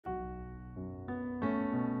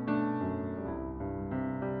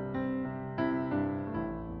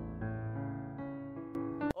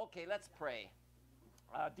Okay, let's pray.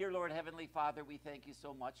 Dear Lord, Heavenly Father, we thank you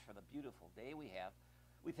so much for the beautiful day we have.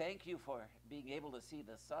 We thank you for being able to see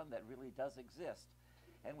the sun that really does exist.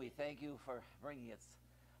 And we thank you for bringing its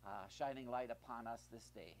shining light upon us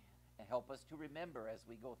this day. And help us to remember as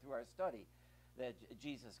we go through our study that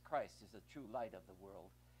Jesus Christ is the true light of the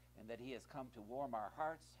world, and that he has come to warm our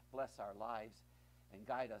hearts, bless our lives, and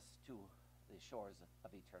guide us to the shores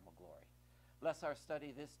of eternal glory. Bless our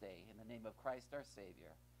study this day in the name of Christ our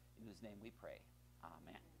Savior, in whose name we pray.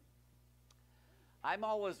 Amen. I'm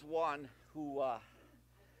always one who,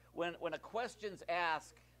 when a question's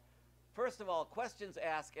asked, first of all, questions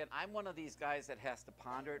asked, and I'm one of these guys that has to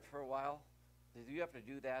ponder it for a while. Do you have to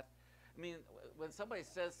do that? I mean, when somebody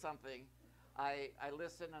says something, I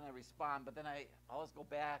listen and I respond, but then I always go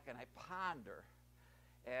back and I ponder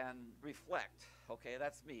and reflect. Okay,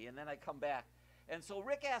 that's me. And then I come back. And so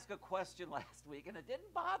Rick asked a question last week, and it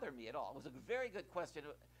didn't bother me at all. It was a very good question.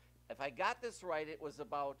 If I got this right, it was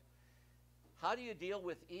about how do you deal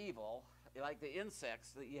with evil, like the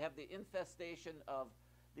insects. You have the infestation of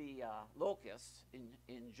the locusts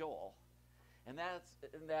in Joel, and that's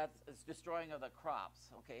destroying of the crops,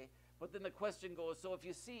 okay? But then the question goes, so if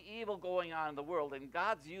you see evil going on in the world and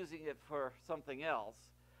God's using it for something else,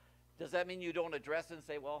 does that mean you don't address it and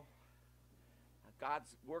say, well,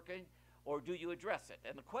 God's working? Or do you address it?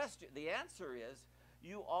 And the answer is,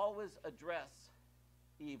 you always address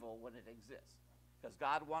evil when it exists, because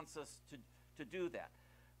God wants us to do that.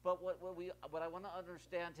 But what I want to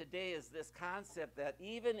understand today is this concept that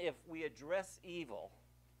even if we address evil,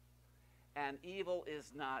 and evil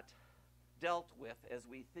is not dealt with as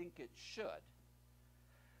we think it should,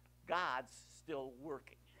 God's still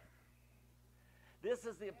working. This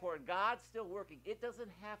is the important. God's still working. It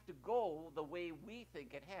doesn't have to go the way we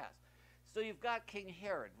think it has. So you've got King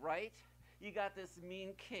Herod, right? You got this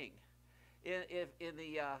mean king. In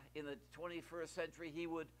the 21st century, he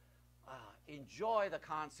would enjoy the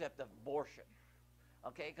concept of abortion,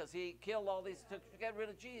 okay? Because he killed all these to get rid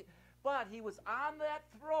of Jesus. But he was on that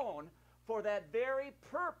throne for that very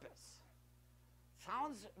purpose.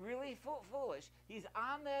 Sounds really foolish. He's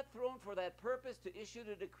on that throne for that purpose, to issue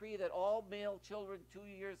the decree that all male children 2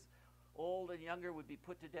 years old and younger would be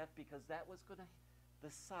put to death, because that was the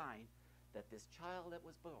sign that this child that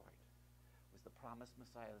was born was the promised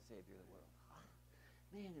Messiah, the Savior of the world.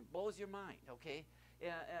 Man, it blows your mind, okay?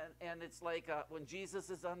 And it's like when Jesus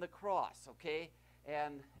is on the cross, okay?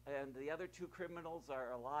 And the other two criminals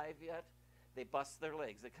are alive yet. They bust their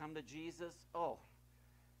legs. They come to Jesus. Oh,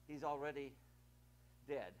 he's already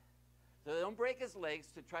dead. So they don't break his legs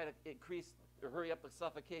to try to hurry up the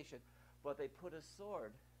suffocation, but they put a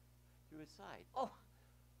sword through his side. Oh,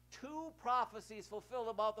 2 prophecies fulfilled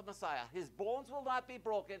about the Messiah. His bones will not be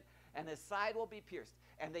broken, and his side will be pierced.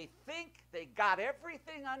 And they think they got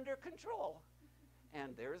everything under control.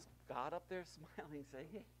 And there's God up there smiling, saying,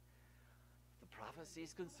 hey, the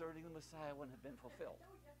prophecies concerning the Messiah wouldn't have been fulfilled.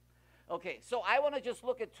 Okay, so I want to just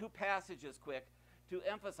look at 2 passages quick to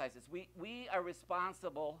emphasize this. We are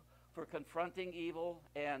responsible for confronting evil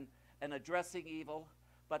and addressing evil,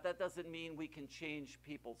 but that doesn't mean we can change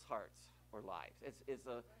people's hearts or lives.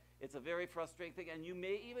 It's a very frustrating thing, and you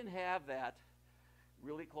may even have that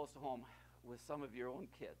really close to home with some of your own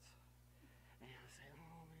kids. And you say,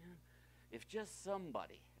 oh man, if just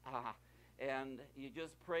somebody, and you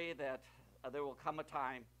just pray that there will come a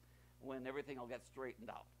time when everything will get straightened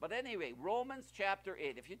out. But anyway, Romans chapter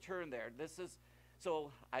 8, if you turn there, this is,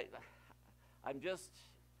 so I'm just,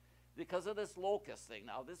 because of this locust thing,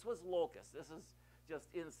 now this was locust, this is just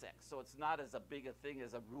insects, so it's not as a big a thing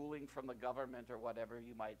as a ruling from the government or whatever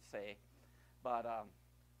you might say, but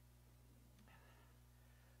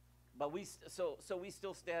we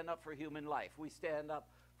still stand up for human life. We stand up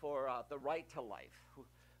for the right to life.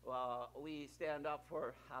 We stand up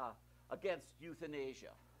for against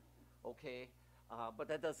euthanasia, okay? But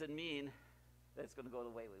that doesn't mean that it's going to go the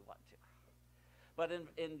way we want to. But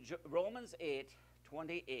in Romans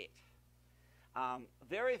 8:28.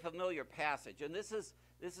 Very familiar passage, and this is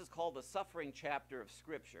called the suffering chapter of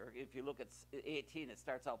Scripture. If you look at 18, it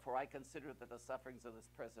starts out, for I consider that the sufferings of this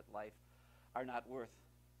present life are not worth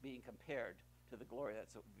being compared to the glory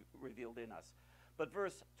that's revealed in us. But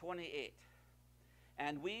verse 28,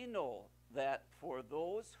 and we know that for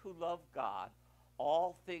those who love God,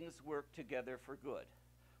 all things work together for good,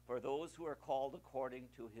 for those who are called according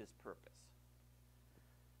to his purpose.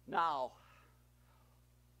 Now,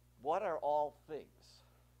 what are all things?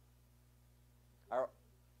 Are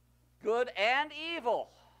good and evil.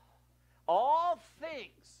 All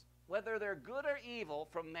things, whether they're good or evil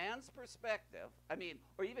from man's perspective,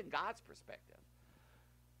 or even God's perspective,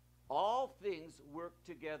 all things work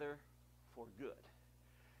together for good.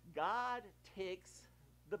 God takes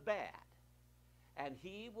the bad, and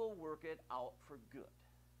he will work it out for good.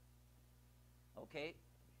 Okay?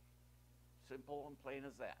 Simple and plain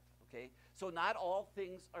as that. Okay? So not all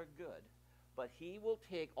things are good, but he will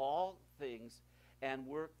take all things and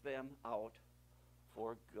work them out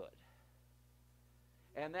for good.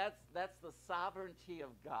 And that's the sovereignty of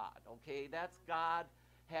God. Okay? That's God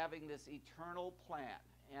having this eternal plan.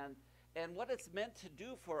 And what it's meant to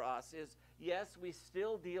do for us is, yes, we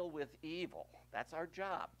still deal with evil. That's our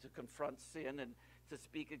job, to confront sin and to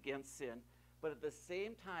speak against sin. But at the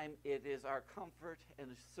same time, it is our comfort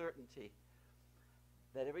and certainty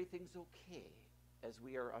that everything's okay as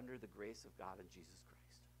we are under the grace of God in Jesus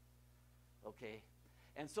Christ. Okay?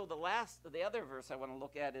 And so the other verse I want to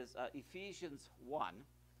look at is Ephesians 1.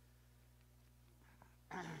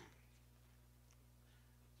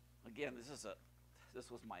 Again, this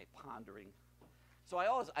was my pondering. So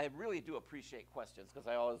I really do appreciate questions,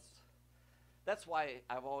 because that's why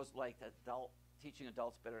I've always liked teaching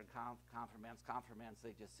adults better than confirmants. Confirmants,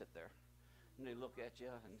 they just sit there and they look at you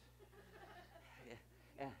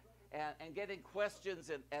and getting questions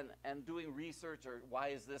and doing research, or why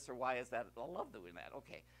is this or why is that. I love doing that.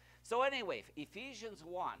 Okay. So anyway, Ephesians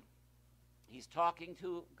 1, he's talking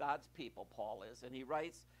to God's people, Paul is, and he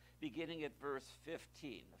writes beginning at verse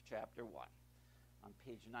 15 of chapter 1. On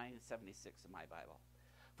page 976 of my Bible.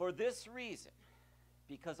 For this reason,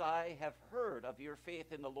 because I have heard of your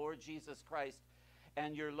faith in the Lord Jesus Christ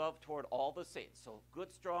and your love toward all the saints, so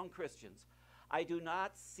good, strong Christians, I do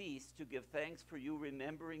not cease to give thanks for you,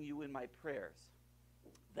 remembering you in my prayers,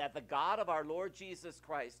 that the God of our Lord Jesus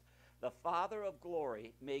Christ, the Father of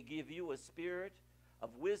glory, may give you a spirit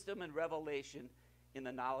of wisdom and revelation in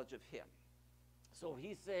the knowledge of him. So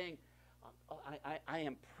he's saying, I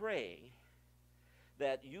am praying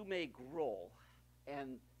that you may grow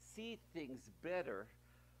and see things better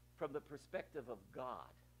from the perspective of God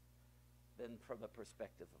than from the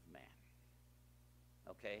perspective of man.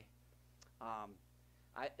 Okay?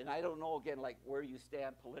 I don't know, again, like where you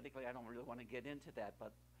stand politically. I don't really want to get into that,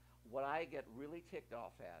 but what I get really ticked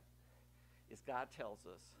off at is God tells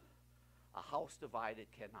us a house divided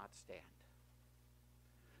cannot stand.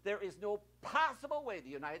 There is no possible way the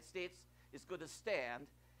United States is going to stand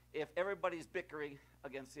if everybody's bickering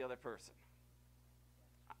against the other person.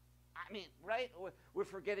 I mean, right? We're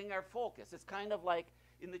forgetting our focus. It's kind of like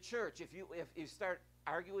in the church. If you start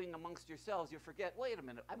arguing amongst yourselves, you forget, wait a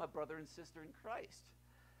minute, I'm a brother and sister in Christ.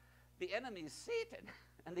 The enemy is Satan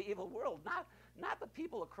and the evil world, not the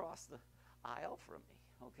people across the aisle from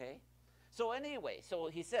me, okay? So anyway, so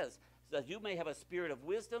he says, that you may have a spirit of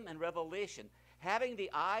wisdom and revelation, having the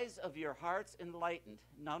eyes of your hearts enlightened.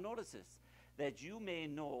 Now notice this, that you may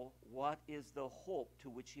know what is the hope to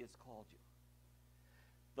which he has called you.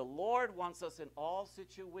 The Lord wants us in all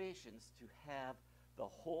situations to have the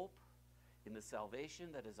hope in the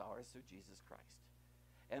salvation that is ours through Jesus Christ.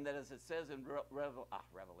 And that, as it says in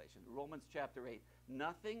Revelation, Romans chapter 8,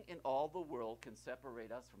 nothing in all the world can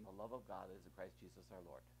separate us from the love of God that is in Christ Jesus our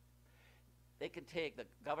Lord. The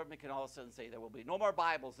government can all of a sudden say there will be no more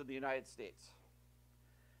Bibles in the United States.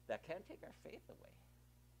 That can't take our faith away.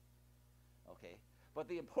 Okay? But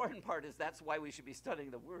the important part is that's why we should be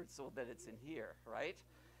studying the Word, so that it's in here, right?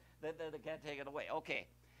 That it can't take it away. Okay.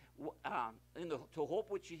 To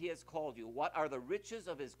hope which he has called you. What are the riches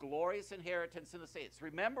of his glorious inheritance in the saints?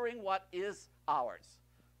 Remembering what is ours,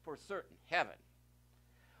 for certain, heaven.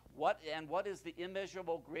 What is the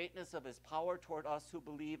immeasurable greatness of his power toward us who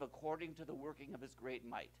believe, according to the working of his great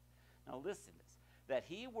might? Now listen to this. That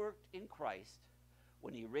he worked in Christ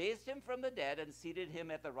when he raised him from the dead and seated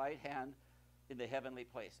him at the right hand in the heavenly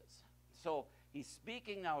places. So he's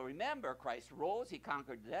speaking now. Remember, Christ rose, he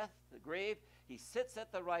conquered death, the grave. He sits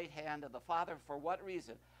at the right hand of the Father. For what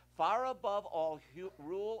reason? Far above all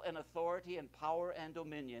rule and authority and power and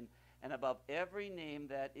dominion, and above every name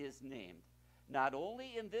that is named, not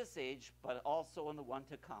only in this age, but also in the one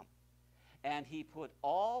to come. And he put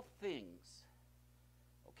all things,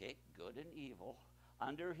 okay, good and evil,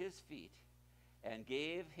 under his feet, and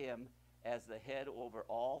gave him as the head over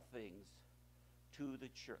all things to the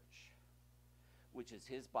church, which is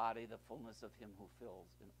his body, the fullness of him who fills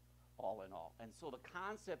in all. And so the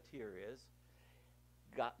concept here is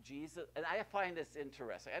God, Jesus, and I find this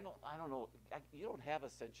interesting. I don't know, you don't have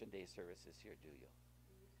Ascension Day services here, do you?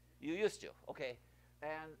 You used to, okay.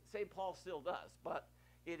 And St. Paul still does, but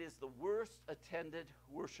it is the worst attended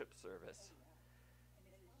worship service.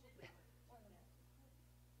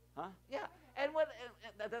 Huh? Yeah, and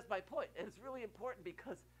that's my point. And it's really important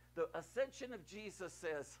because the ascension of Jesus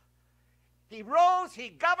says, He rose, he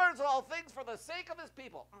governs all things for the sake of his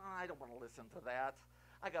people. Oh, I don't want to listen to that.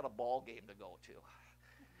 I got a ball game to go to.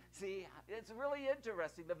 See, it's really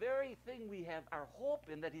interesting. The very thing we have our hope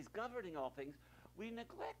in, that he's governing all things, we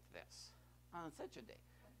neglect this on Ascension Day.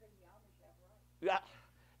 Yeah.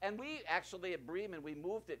 And we actually at Bremen, we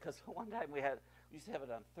moved it because one time we used to have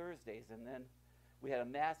it on Thursdays, and then we had a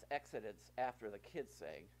mass exodus after the kids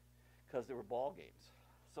sang because there were ball games.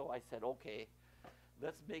 So I said, okay,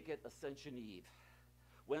 let's make it Ascension Eve.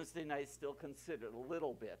 Wednesday night still considered a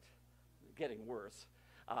little bit, getting worse,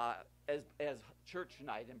 as church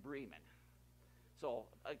night in Bremen. So,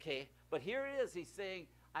 okay, but here it is. He's saying,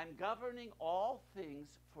 I'm governing all things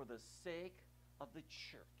for the sake of the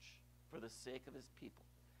church, for the sake of his people.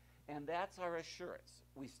 And that's our assurance.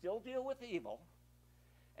 We still deal with evil,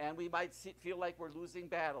 and we might feel like we're losing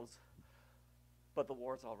battles, but the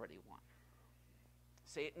war's already won.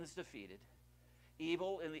 Satan is defeated.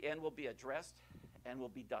 Evil in the end will be addressed and will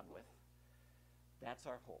be done with. That's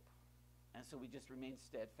our hope. And so we just remain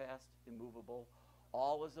steadfast, immovable,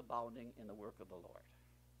 always abounding in the work of the Lord.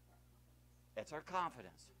 That's our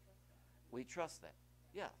confidence. We trust that.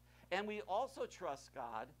 Yeah. And we also trust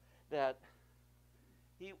God that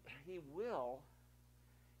he will,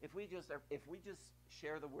 if we just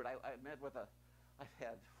share the word. I've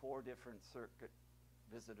had 4 different circuit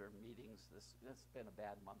visitor meetings. It's been a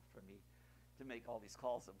bad month for me to make all these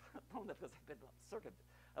calls because I've been on circuit.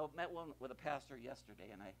 I met one with a pastor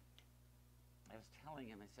yesterday, and I was telling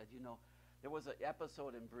him, I said, there was an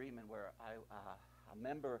episode in Bremen where a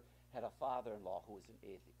member had a father-in-law who was an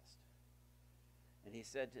atheist. And she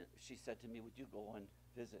said to me, would you go and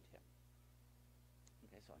visit him?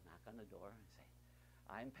 Okay, so I knock on the door and say,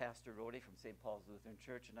 I'm Pastor Rode from St. Paul's Lutheran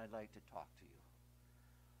Church, and I'd like to talk to you.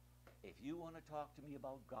 If you want to talk to me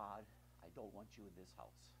about God, I don't want you in this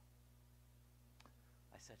house.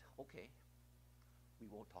 I said, okay,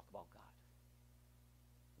 we won't talk about God.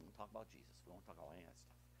 We won't talk about Jesus. We won't talk about any of that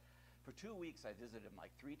stuff. For 2 weeks, I visited him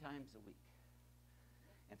like 3 times a week.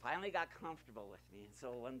 And finally got comfortable with me. And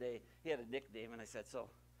so one day, he had a nickname, and I said,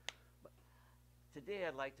 but today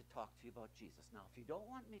I'd like to talk to you about Jesus. Now, if you don't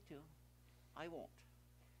want me to, I won't.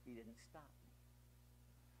 He didn't stop me.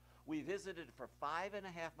 We visited for 5.5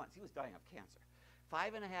 months. He was dying of cancer.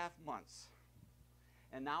 5.5 months.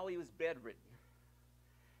 And now he was bedridden.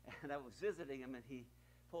 And I was visiting him, and he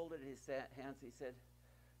folded his hands. He said,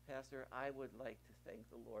 Pastor, I would like to thank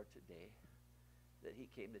the Lord today that he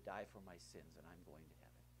came to die for my sins, and I'm going to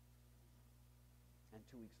heaven. And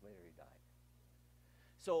 2 weeks later, he died.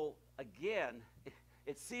 So, again,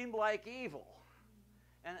 it seemed like evil.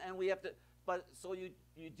 And we have to, but so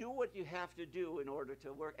you do what you have to do in order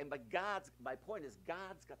to work. But my point is,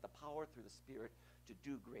 God's got the power through the Spirit to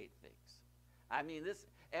do great things. I mean,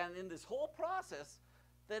 and in this whole process,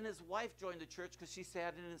 then his wife joined the church because she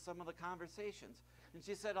sat in some of the conversations. And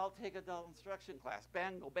she said, I'll take adult instruction class.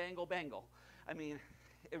 Bangle, bangle, bangle. I mean,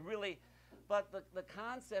 it really, but the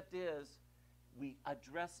concept is we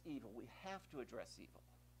address evil. We have to address evil.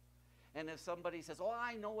 And if somebody says, oh,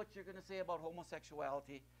 I know what you're going to say about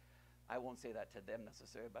homosexuality, I won't say that to them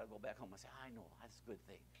necessarily, but I'll go back home and say, I know, that's a good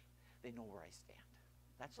thing. They know where I stand.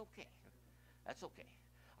 That's okay. That's okay.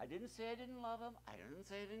 I didn't say I didn't love them. I didn't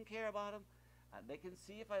say I didn't care about them. They can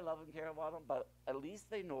see if I love and care about them, but at least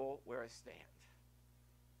they know where I stand.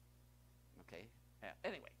 Okay? Yeah.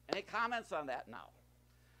 Anyway, any comments on that now?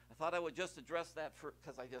 I thought I would just address that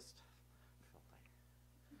because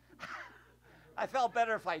I felt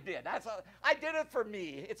better if I did. I did it for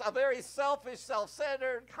me. It's a very selfish,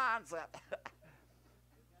 self-centered concept.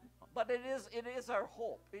 But it is our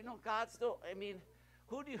hope. God still,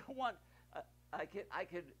 who do you want? I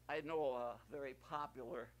know a very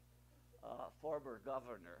popular former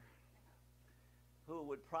governor who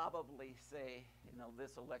would probably say,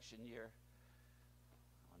 this election year,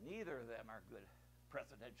 well, neither of them are good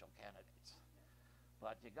presidential candidates,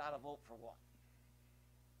 but you got to vote for one.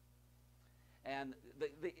 And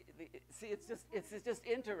see, it's just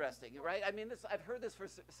interesting, right? I've heard this for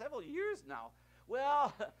several years now.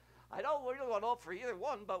 Well, I don't really want to vote for either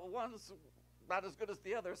one, but one's not as good as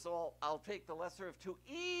the other, so I'll take the lesser of two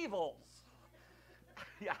evils.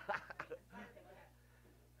 Yeah.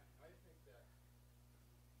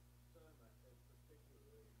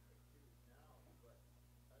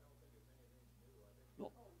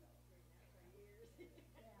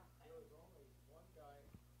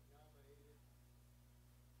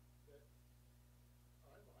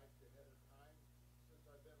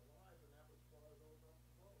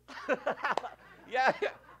 Yeah.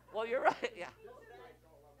 Well, you're right. Yeah.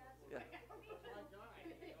 Yeah.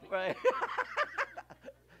 Right.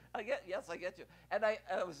 Yes, I get you. And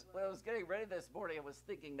when I was getting ready this morning, I was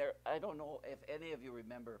thinking there. I don't know if any of you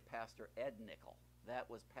remember Pastor Ed Nickel. That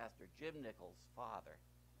was Pastor Jim Nickel's father.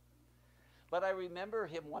 But I remember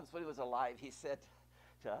him once when he was alive. He said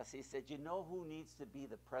to us, he said, "You know who needs to be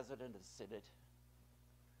the president of Synod?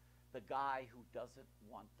 The guy who doesn't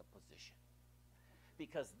want the position,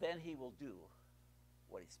 because then he will do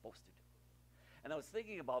what he's supposed to do." And I was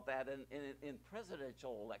thinking about that in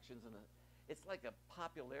presidential elections, and it's like a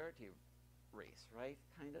popularity race, right?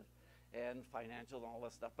 Kind of, and financial and all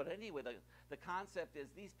that stuff. But anyway, the concept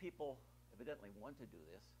is these people evidently want to do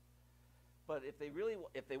this, but if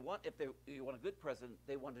you want a good president,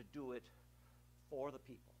 they want to do it for the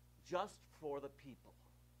people, just for the people,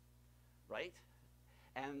 right?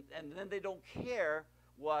 And then they don't care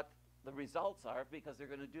what the results are, because they're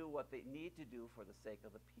going to do what they need to do for the sake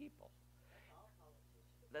of the people.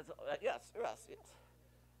 That's yes.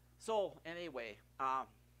 So anyway,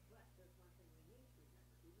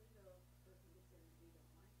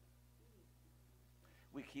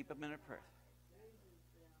 we keep them in a prayer.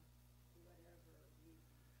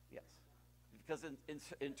 Yes, because in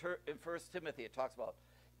 1 Timothy it talks about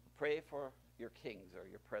pray for your kings or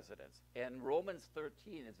your presidents. And Romans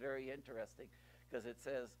 13 is very interesting, because it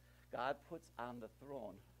says God puts on the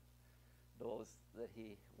throne those that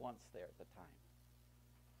he wants there at the time.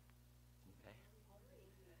 Okay.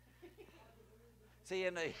 See,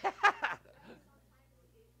 in the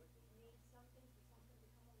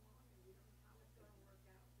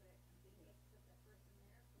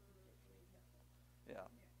yeah.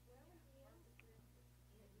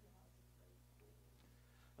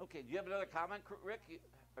 Okay, do you have another comment, Rick?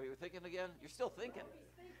 Are you thinking again? You're still thinking.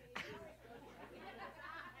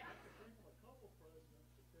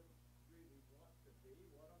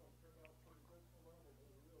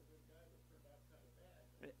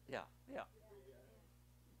 Yeah. Yeah.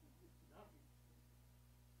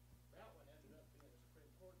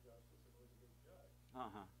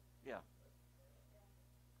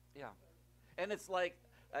 Yeah. And it's like,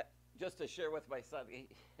 just to share with my son,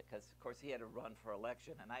 because of course he had to run for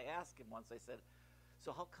election, and I asked him once, I said,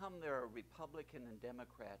 so how come there are Republican and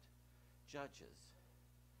Democrat judges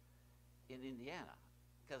in Indiana?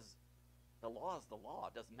 Because the law is the law.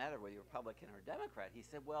 It doesn't matter whether you're Republican or Democrat. He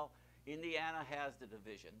said, well, Indiana has the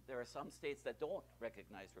division. There are some states that don't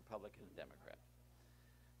recognize Republican and Democrat.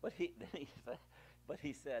 But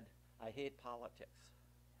he said, I hate politics.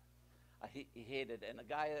 He hated, and the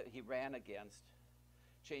guy that he ran against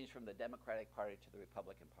changed from the Democratic Party to the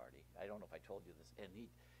Republican Party. I don't know if I told you this. And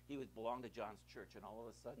he belonged to John's church, and all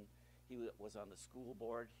of a sudden he was on the school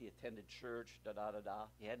board. He attended church,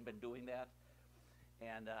 He hadn't been doing that.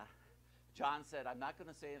 And John said, I'm not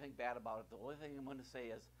going to say anything bad about it. The only thing I'm going to say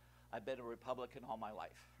is, I've been a Republican all my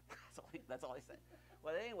life. That's all he said.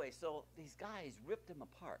 Well, anyway, so these guys ripped him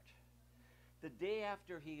apart. The day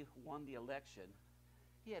after he won the election,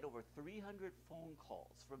 he had over 300 phone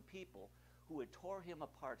calls from people who had tore him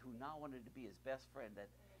apart, who now wanted to be his best friend, that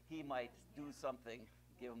he might do something,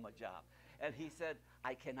 give him a job. And he said,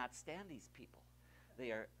 I cannot stand these people.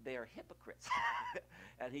 They are hypocrites.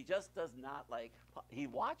 And he just does not like, he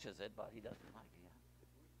watches it, but he doesn't like it.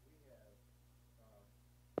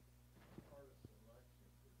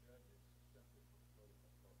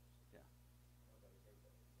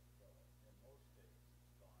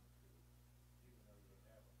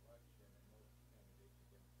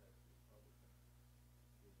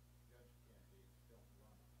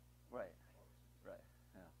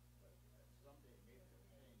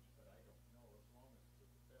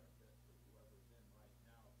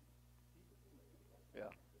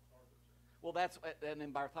 Well, and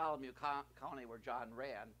in Bartholomew County, where John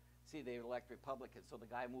ran, see, they elect Republicans, so the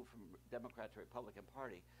guy moved from Democrat to Republican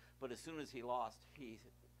Party. But as soon as he lost, he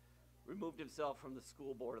removed himself from the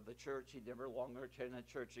school board of the church. He never longer attended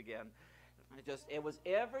church again.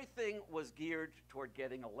 Everything was geared toward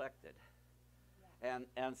getting elected.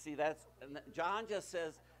 And see, John just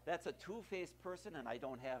says that's a two-faced person, and I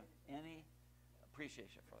don't have any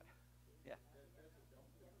appreciation for that. Yeah.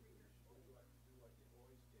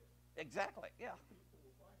 Exactly. Yeah.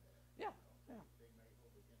 Yeah. Yeah.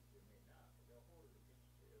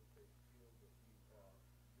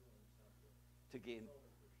 To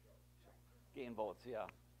gain votes. Yeah.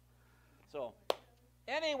 So,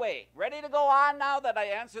 anyway, ready to go on now that I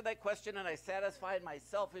answered that question and I satisfied my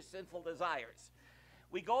selfish, sinful desires.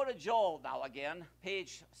 We go to Joel now again,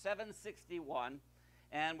 page 761,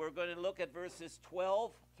 and we're going to look at verses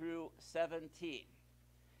 12 through 17.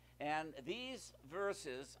 And these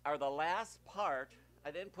verses are the last part.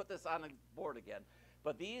 I didn't put this on the board again,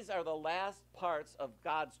 but these are the last parts of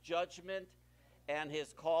God's judgment and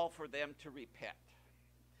his call for them to repent.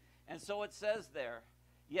 And so it says there,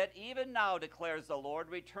 yet even now declares the Lord,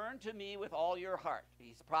 return to me with all your heart.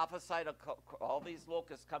 He's prophesied all these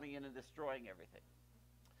locusts coming in and destroying everything.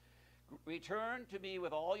 Return to me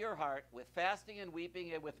with all your heart, with fasting and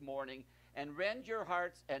weeping and with mourning, and rend your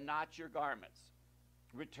hearts and not your garments.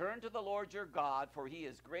 Return to the Lord your God, for he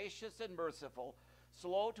is gracious and merciful,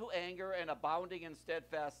 slow to anger and abounding in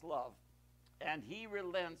steadfast love, and he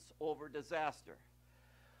relents over disaster.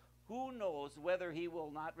 Who knows whether he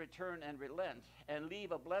will not return and relent and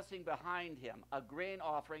leave a blessing behind him, a grain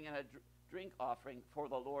offering and a drink offering for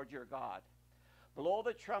the Lord your God. Blow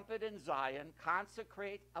the trumpet in Zion,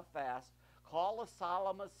 consecrate a fast, call a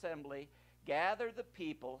solemn assembly, gather the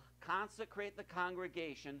people, consecrate the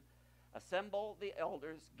congregation, assemble the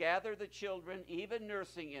elders, gather the children, even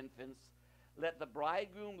nursing infants. Let the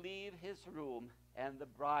bridegroom leave his room and the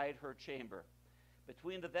bride her chamber.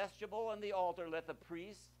 Between the vestibule and the altar, let the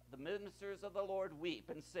priests, the ministers of the Lord, weep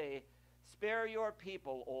and say, spare your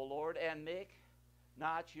people, O Lord, and make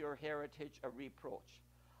not your heritage a reproach,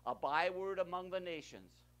 a byword among the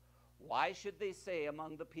nations. Why should they say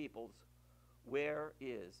among the peoples, where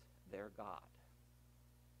is their God?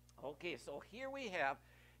 Okay, so here we have,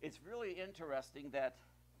 it's really interesting that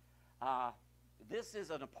this is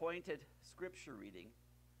an appointed scripture reading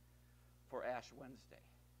for Ash Wednesday.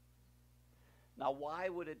 Now, why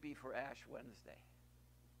would it be for Ash Wednesday?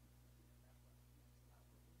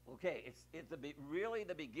 Okay, it's really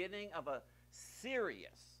the beginning of a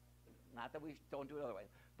serious, not that we don't do it otherwise,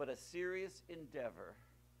 but a serious endeavor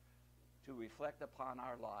to reflect upon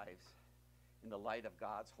our lives in the light of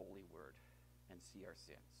God's holy word and see our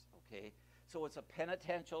sins, okay? So it's a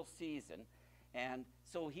penitential season, and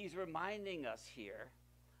so he's reminding us here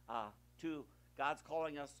God's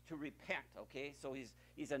calling us to repent, okay? So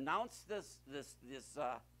he's announced this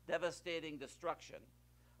devastating destruction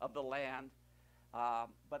of the land,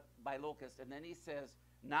 but by locusts, and then he says,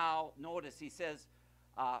 now, notice, he says,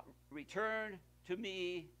 return to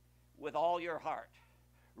me with all your heart.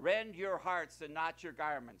 Rend your hearts and not your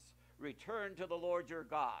garments. Return to the Lord your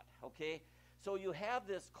God, okay? So you have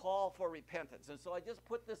this call for repentance. And so I just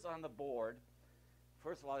put this on the board.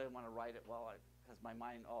 First of all, I didn't want to write it because my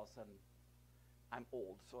mind all of a sudden, I'm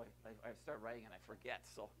old, so I start writing and I forget.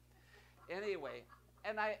 So anyway,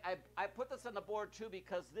 and I put this on the board too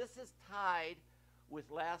because this is tied with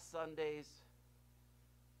last Sunday's,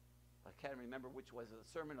 I can't remember which was it,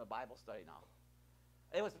 a sermon or Bible study now.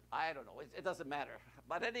 It was, I don't know, it doesn't matter.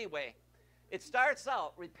 But anyway, it starts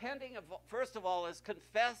out, repenting of, first of all, is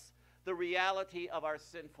confess the reality of our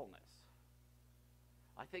sinfulness.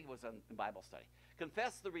 I think it was in Bible study.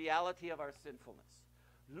 Confess the reality of our sinfulness.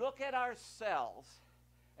 Look at ourselves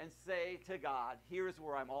and say to God, here's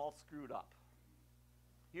where I'm all screwed up.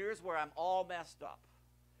 Here's where I'm all messed up.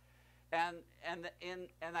 And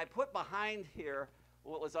I put behind here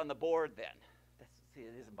what was on the board then. See,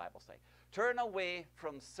 it is in Bible study. Turn away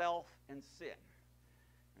from self and sin.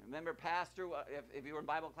 Remember, Pastor, if you were in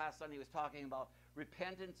Bible class Sunday, he was talking about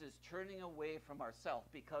repentance is turning away from ourself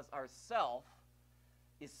because ourself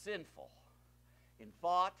is sinful in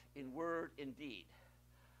thought, in word, in deed.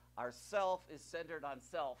 Ourself is centered on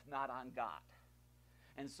self, not on God.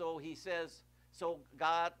 And so he says, so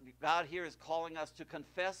God here is calling us to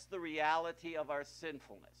confess the reality of our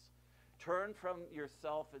sinfulness. Turn from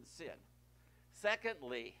yourself and sin.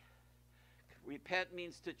 Secondly, repent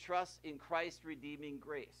means to trust in Christ's redeeming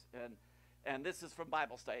grace. And this is from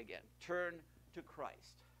Bible study again. Turn to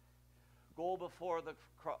Christ. Go before the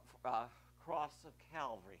cross of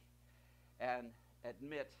Calvary and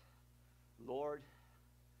admit, Lord,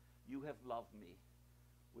 you have loved me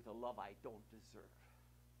with a love I don't deserve.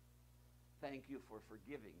 Thank you for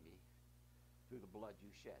forgiving me through the blood you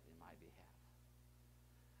shed in my behalf.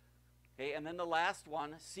 Okay, and then the last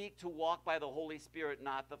one, seek to walk by the Holy Spirit,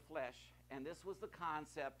 not the flesh. And this was the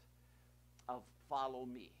concept of follow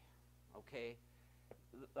me, okay?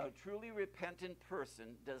 A truly repentant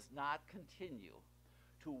person does not continue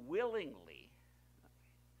to willingly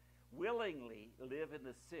live in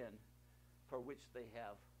the sin for which they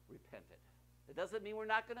have repented. It doesn't mean we're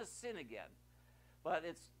not going to sin again, but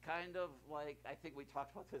it's kind of like, I think we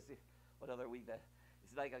talked about this, what other week,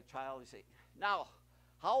 it's like a child, you say, now,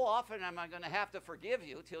 how often am I going to have to forgive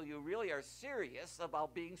you till you really are serious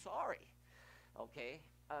about being sorry? Okay?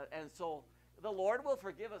 And so the Lord will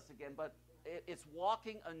forgive us again, but it's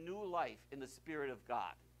walking a new life in the Spirit of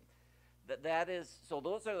God. That is, so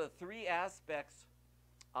those are the three aspects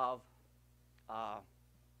of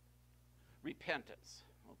repentance.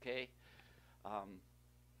 Okay?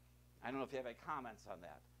 I don't know if you have any comments on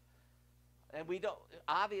that. And we don't,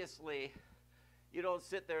 obviously, You don't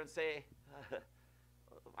sit there and say,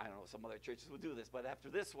 I don't know, some other churches will do this, but after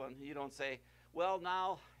this one, you don't say, well,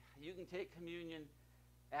 now you can take communion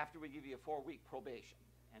after we give you a 4-week probation.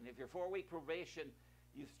 And if your 4-week probation,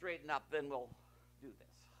 you straighten up, then we'll do this.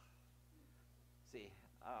 See,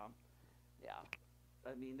 yeah.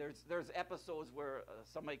 I mean, there's episodes where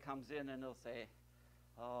somebody comes in and they'll say,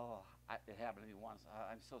 oh, it happened to me once.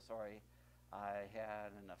 I'm so sorry. I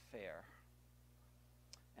had an affair,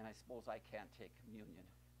 and I suppose I can't take communion.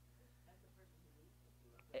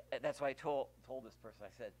 That's why I told this person. I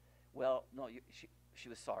said, well, no, she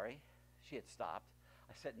was sorry. She had stopped.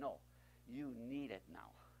 I said, no, you need it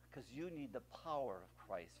now, because you need the power of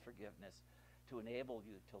Christ's forgiveness to enable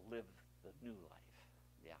you to live the new life.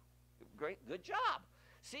 Yeah, great, good job.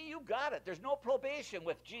 See, you got it. There's no probation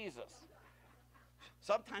with Jesus.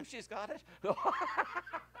 Sometimes she's got it.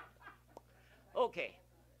 Okay.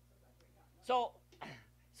 So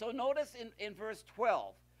notice in verse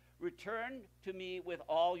 12, return to me with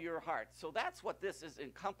all your heart. So that's what this is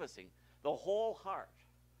encompassing, the whole heart,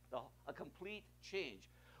 a complete change.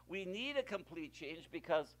 We need a complete change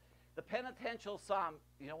because the penitential psalm,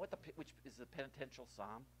 you know which is the penitential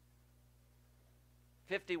psalm?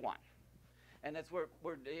 51. And that's where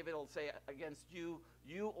David will say, against you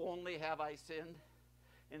only have I sinned.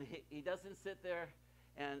 And he doesn't sit there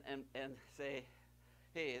and say,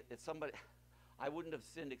 hey, it's somebody, I wouldn't have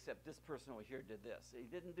sinned except this person over here did this. He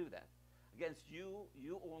didn't do that. Against you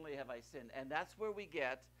only have I sinned. And that's where we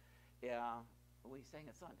get, we sang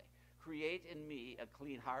it Sunday, create in me a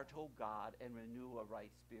clean heart, O God, and renew a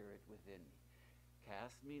right spirit within me.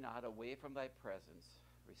 Cast me not away from thy presence.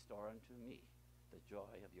 Restore unto me the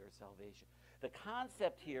joy of your salvation. The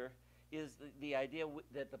concept here is the idea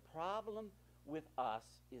that the problem with us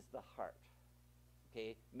is the heart.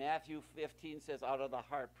 Okay, Matthew 15 says, out of the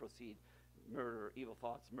heart proceed murder, evil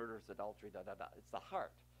thoughts, murders, adultery, da, da, da. It's the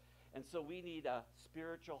heart. And so we need a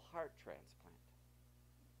spiritual heart transplant.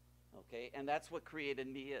 Okay, and that's what Create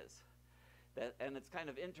in Me is. And it's kind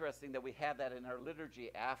of interesting that we have that in our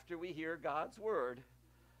liturgy after we hear God's word.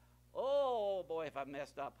 Oh boy, if I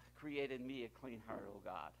messed up, create in me a clean heart, oh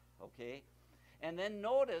God. Okay, and then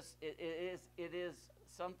notice it is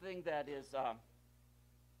something that is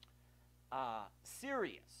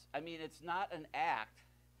serious. I mean, it's not an act,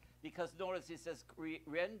 because notice he says,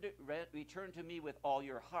 return to me with all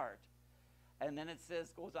your heart. And then it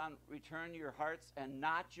says, goes on, return your hearts and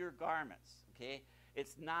not your garments. Okay,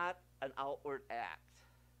 it's not an outward act.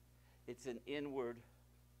 It's an inward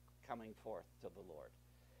coming forth to the Lord.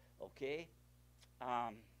 Okay?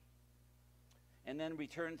 And then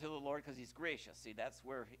return to the Lord because he's gracious. See, that's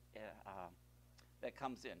where that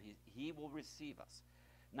comes in. He will receive us.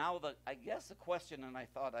 Now, I guess the question, and I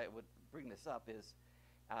thought I would bring this up, is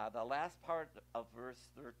the last part of verse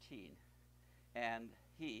 13. And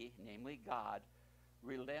he, namely God,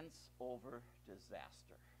 relents over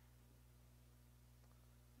disaster.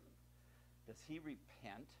 Does he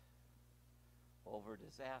repent over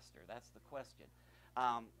disaster? That's the question.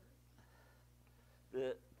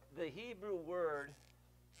 The Hebrew word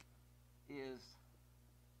is,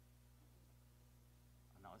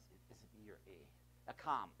 no, is it E or A?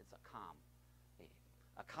 Akam. It's akam.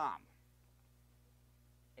 Akam.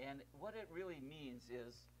 And what it really means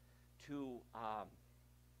is to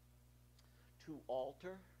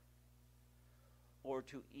alter or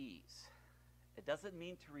to ease. It doesn't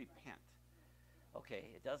mean to repent. Okay,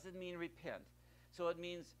 it doesn't mean repent. So it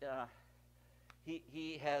means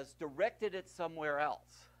he has directed it somewhere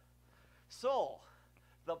else. So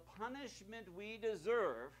the punishment we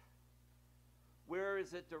deserve, where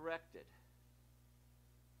is it directed?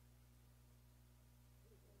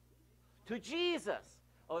 To Jesus.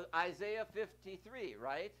 Oh, Isaiah 53,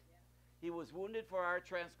 right? He was wounded for our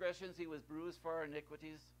transgressions. He was bruised for our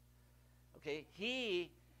iniquities. Okay,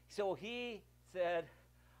 so he said,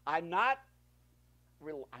 I'm not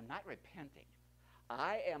repenting.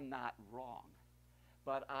 I am not wrong,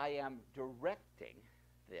 but I am directing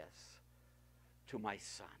this to my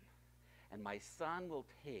son. And my son will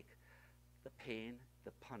take the pain,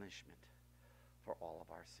 the punishment for all of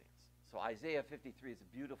our sins. So Isaiah 53 is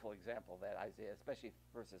a beautiful example of that, Isaiah, especially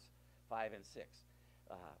verses 5 and 6.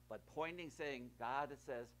 But pointing, saying, God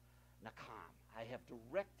says, Nakam, I have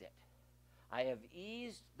directed. I have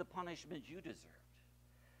eased the punishment you deserved,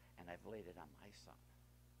 and I've laid it on my son.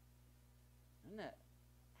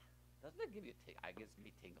 Doesn't it give you, I guess,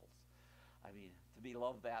 me tingles. I mean, to be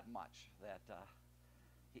loved that much, that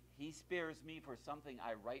he spares me for something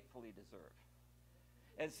I rightfully deserve.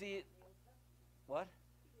 And see, what?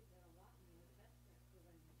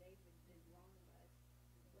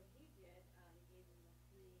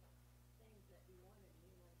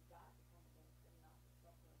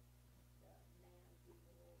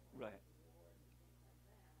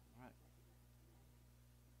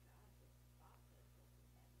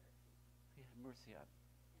 Where's he at?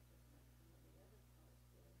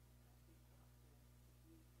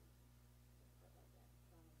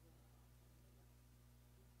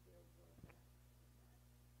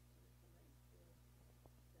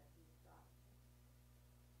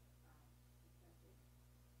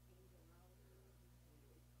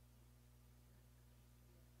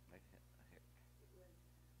 Right here.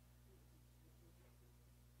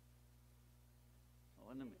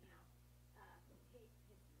 Oh, in the,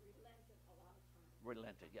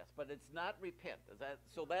 relented, yes, but it's not repent. Is that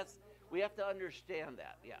so? That's we have to understand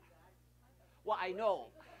that. Yeah. Well, I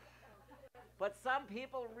know, but some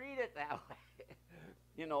people read it that way.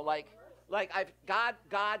 You know, like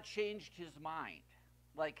God changed his mind.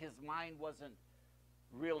 Like his mind wasn't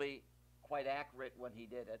really quite accurate when he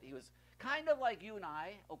did it. He was kind of like you and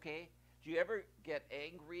I. Okay. Do you ever get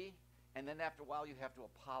angry and then after a while you have to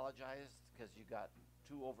apologize because you got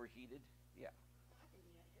too overheated? Yeah.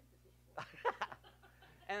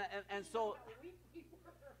 and so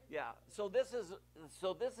yeah, so this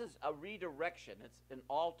is a redirection. It's an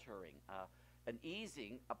altering, an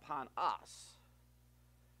easing upon us.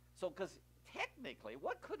 So because technically,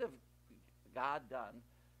 what could have God done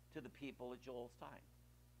to the people at Joel's time?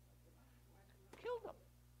 Killed them.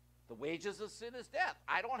 The wages of sin is death.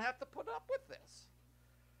 I don't have to put up with this.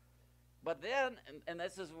 But then, and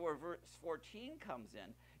this is where verse 14 comes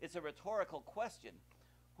in, it's a rhetorical question.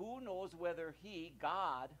 Who knows whether he,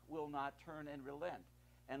 God, will not turn and relent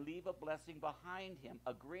and leave a blessing behind him,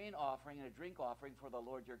 a grain offering and a drink offering for the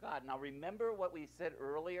Lord your God. Now remember what we said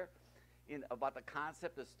earlier about the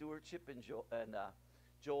concept of stewardship in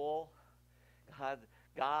Joel?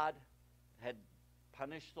 God had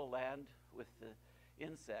punished the land with the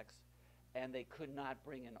insects, and they could not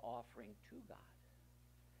bring an offering to God.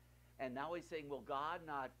 And now he's saying, will God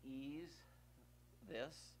not ease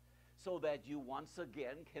this so that you once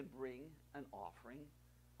again can bring an offering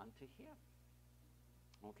unto him?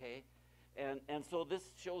 Okay? And so this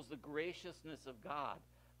shows the graciousness of God.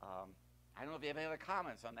 I don't know if you have any other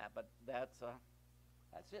comments on that, but that's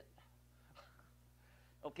it.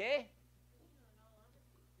 Okay?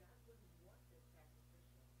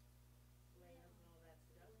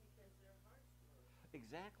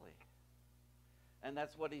 Exactly. And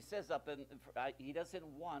that's what he says up in, he doesn't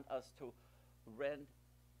want us to rend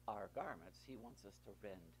our garments. He wants us to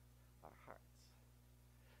rend our hearts.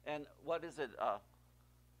 And what is it?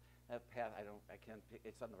 That path, I can't pick,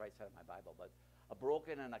 it's on the right side of my Bible, but a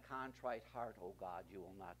broken and a contrite heart, O God, you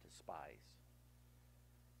will not despise.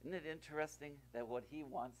 Isn't it interesting that what he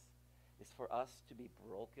wants is for us to be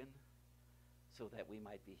broken so that we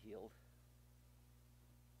might be healed?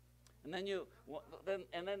 And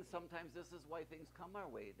then sometimes this is why things come our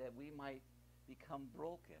way, that we might become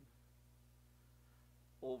broken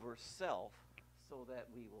over self so that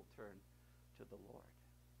we will turn to the Lord.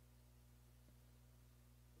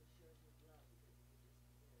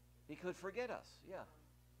 He could forget us, yeah.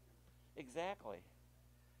 Exactly.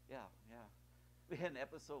 Yeah. We had an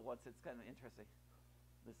episode once, it's kind of interesting.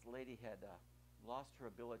 This lady had lost her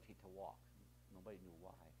ability to walk. Nobody knew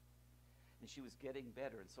why. And she was getting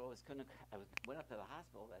better, and so I went up to the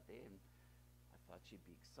hospital that day, and I thought she'd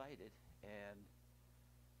be excited, and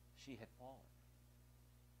she had fallen.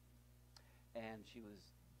 And she was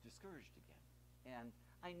discouraged again. And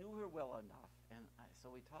I knew her well enough, and so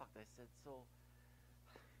we talked. I said, so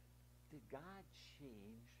did God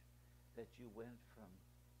change that you went from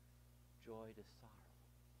joy to sorrow?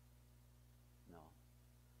 No.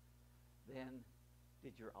 Then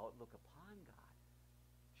did your outlook upon God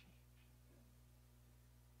change?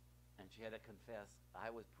 And she had to confess, I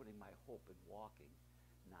was putting my hope in walking,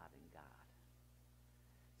 not in God.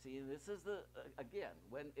 See, this is again,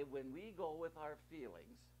 when we go with our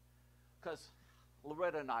feelings, because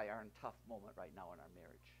Loretta and I are in a tough moment right now in our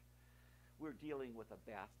marriage. We're dealing with a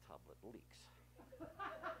bathtub that leaks.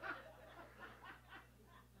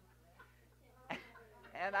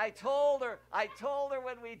 And I told her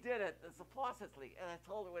when we did it, the faucet's leak, and I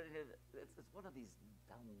told her when it is, it's one of these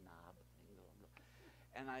dumb knob things.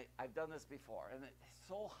 And I've done this before, and it's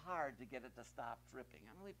so hard to get it to stop dripping.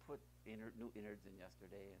 I only put new innards in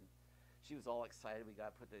yesterday, and she was all excited. We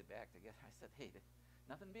got to put it back together. I said, hey,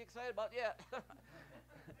 nothing to be excited about yet.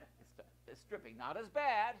 It's dripping. Not as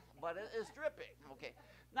bad, but it is dripping. Okay.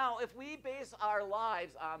 Now, if we base our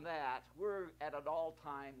lives on that, we're at an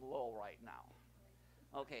all-time low right now.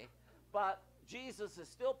 Okay. But Jesus has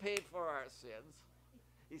still paid for our sins.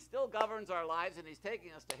 He still governs our lives, and he's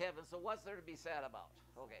taking us to heaven. So what's there to be sad about?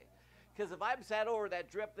 Okay. Because if I'm sad over that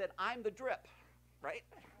drip, then I'm the drip, right?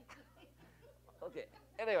 Okay.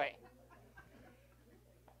 Anyway.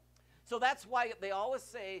 So that's why they always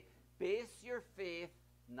say, Base your faith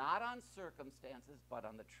not on circumstances, but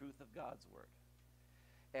on the truth of God's word.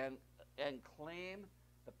 And claim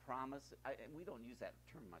the promise. And we don't use that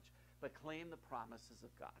term much, but claim the promises of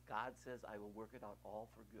God. God says, I will work it out all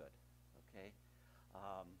for good. Okay?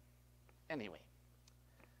 Anyway,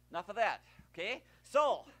 enough of that. Okay?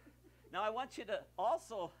 So, now I want you to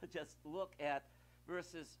also just look at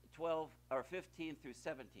verses 12 or 15 through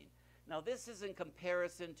 17. Now, this is in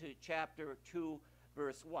comparison to chapter 2,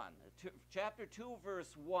 verse 1. Chapter 2,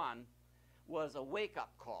 verse 1 was a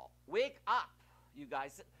wake-up call. Wake up, you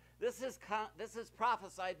guys. This is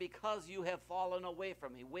prophesied because you have fallen away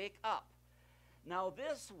from me. Wake up. Now,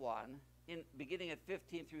 this one, beginning at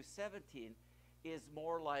 15 through 17, is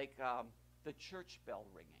more like the church bell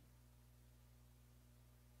ringing.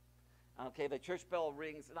 Okay, the church bell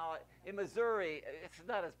rings. Now, in Missouri, it's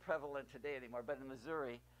not as prevalent today anymore, but in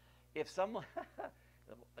Missouri, if someone,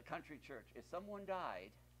 a country church, if someone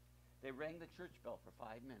died, they rang the church bell for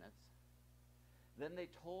 5 minutes. Then they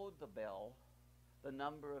tolled the bell the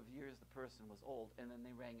number of years the person was old, and then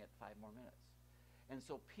they rang it 5 more minutes. And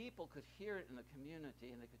so people could hear it in the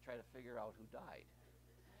community, and they could try to figure out who died.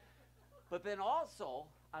 But then also,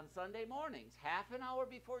 on Sunday mornings, half an hour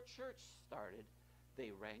before church started,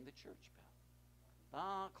 they rang the church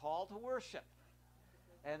bell. Call to worship.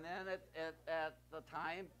 And then at the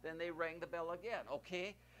time, then they rang the bell again.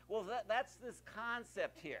 Okay? Well, that's this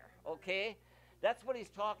concept here. Okay? That's what he's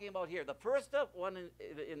talking about here. The first one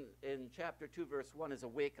in chapter 2, verse 1 is a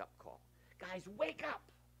wake-up call. Guys, wake up!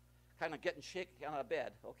 Kind of getting shaken out of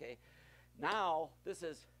bed. Okay? Now, this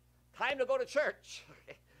is time to go to church.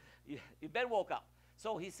 You've been woke up.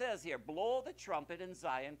 So he says here, blow the trumpet in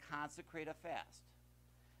Zion, consecrate a fast.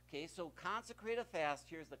 Okay, so consecrate a fast,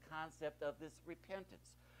 here's the concept of this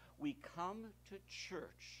repentance. We come to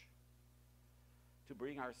church to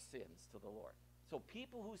bring our sins to the Lord. So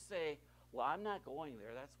people who say, well, I'm not going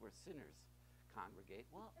there, that's where sinners congregate.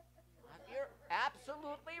 Well, you're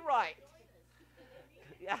absolutely right.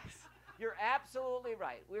 Yes, you're absolutely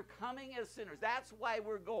right. We're coming as sinners. That's why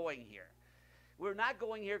we're going here. We're not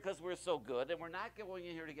going here because we're so good, and we're not going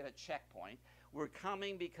in here to get a checkpoint. We're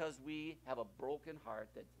coming because we have a broken heart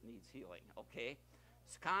that needs healing, okay?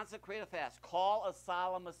 So consecrate a fast. Call a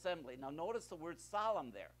solemn assembly. Now, notice the word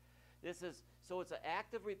solemn there. So it's an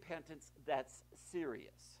act of repentance that's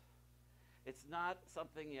serious. It's not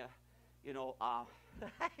something, a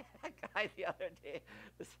guy the other day,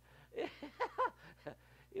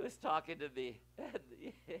 he was talking to me.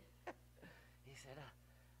 He said,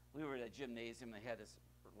 we were at a gymnasium. They had this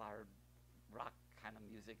loud rock kind of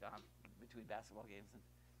music on between basketball games. And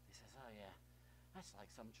he says, oh, yeah, that's like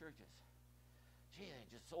some churches. Gee,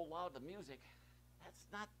 they're just so loud, the music. That's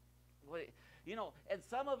not what and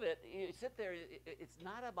some of it, you sit there, it's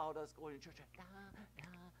not about us going to church.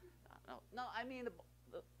 No, I mean,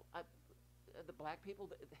 the black people,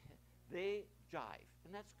 they jive,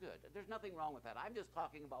 and that's good. There's nothing wrong with that. I'm just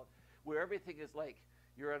talking about where everything is like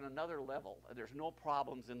you're on another level, and there's no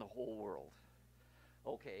problems in the whole world.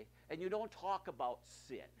 Okay? And you don't talk about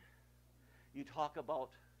sin. You talk about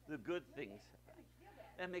the good things.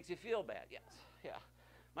 That makes you feel bad, yes. Yeah.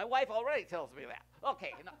 My wife already tells me that.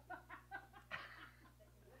 Okay. No.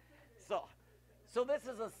 So this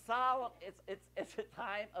is a solemn, it's a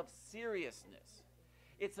time of seriousness.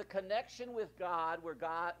 It's a connection with God where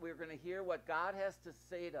we're going to hear what God has to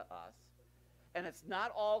say to us. And it's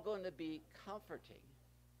not all going to be comforting,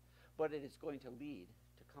 but it is going to lead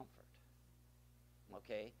to comfort.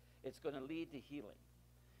 Okay? It's going to lead to healing.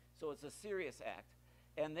 So it's a serious act.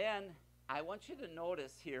 And then I want you to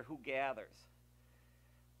notice here who gathers.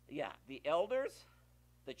 Yeah, the elders,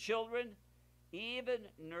 the children, even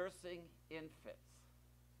nursing infants.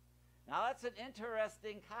 Now that's an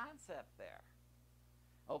interesting concept there.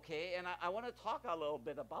 Okay, and I want to talk a little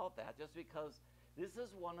bit about that just because this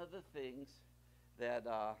is one of the things that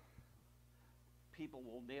people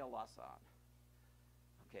will nail us on.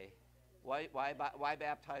 Okay, why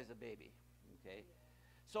baptize a baby? Okay,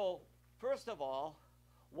 so first of all,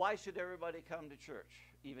 why should everybody come to church,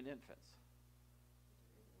 even infants?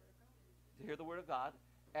 To hear the word of God,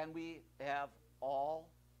 and we have all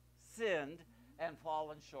sinned and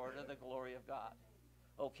fallen short of the glory of God.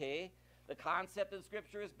 Okay? The concept in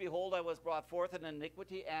Scripture is, behold, I was brought forth in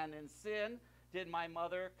iniquity, and in sin did my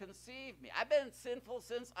mother conceive me. I've been sinful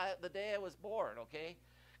since the day I was born, okay?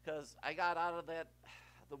 Because I got out of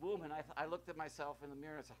the womb, and I looked at myself in the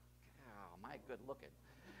mirror and said, oh, my good looking.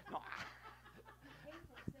 No.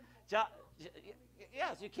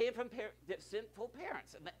 Yes, you came from sinful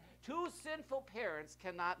parents. And two sinful parents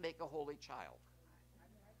cannot make a holy child.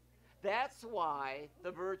 That's why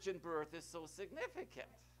the virgin birth is so significant,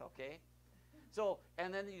 okay? So,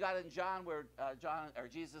 and then you got in John where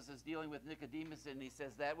Jesus is dealing with Nicodemus, and he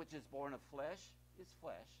says, that which is born of flesh is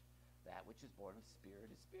flesh. That which is born of spirit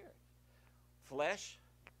is spirit. Flesh,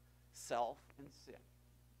 self, and sin.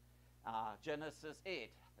 Genesis 8,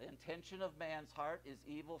 the intention of man's heart is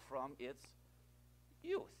evil from its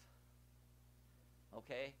youth.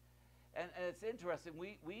 Okay? And it's interesting.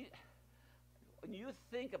 We when you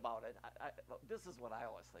think about it, this is what I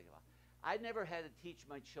always think about. I never had to teach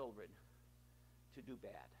my children to do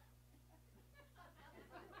bad.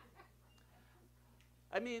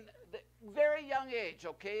 I mean, very young age,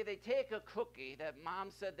 okay? They take a cookie that mom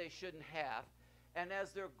said they shouldn't have, and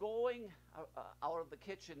as they're going out of the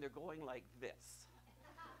kitchen, they're going like this.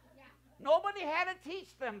 Yeah. Nobody had to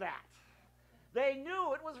teach them that. They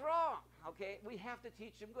knew it was wrong, okay? We have to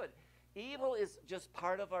teach them good. Evil is just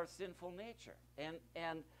part of our sinful nature.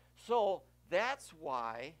 And so that's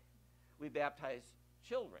why we baptize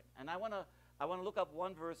children. And I want to look up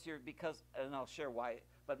one verse here because, and I'll share why.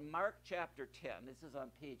 But Mark chapter 10, this is on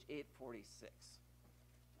page 846.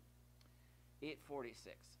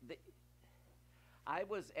 846. I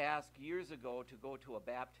was asked years ago to go to a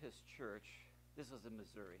Baptist church. This was in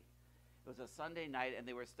Missouri. It was a Sunday night, and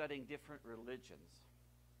they were studying different religions.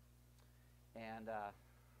 And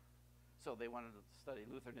so they wanted to study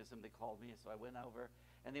Lutheranism. They called me, so I went over,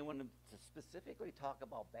 and they wanted to specifically talk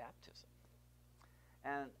about baptism.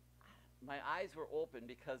 And my eyes were open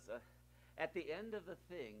because at the end of the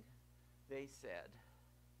thing, they said,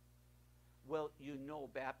 well, you know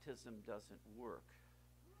baptism doesn't work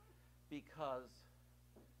because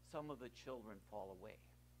some of the children fall away.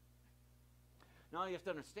 Now you have to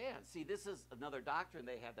understand, see, this is another doctrine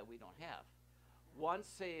they have that we don't have. Once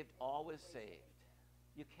saved, always saved.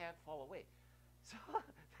 You can't fall away. So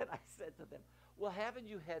then I said to them, well, haven't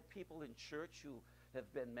you had people in church who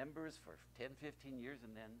have been members for 10, 15 years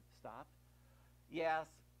and then stopped? Yes,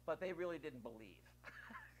 but they really didn't believe.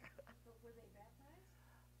 But were they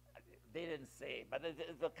baptized? They didn't say, but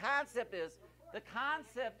the concept is, the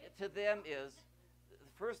concept to them is,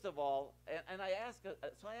 first of all, and I asked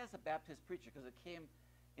a Baptist preacher, because it came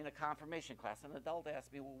in a confirmation class. An adult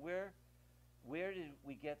asked me, well, where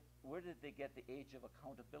did they get the age of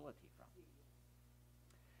accountability from?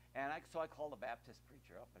 And so I called a Baptist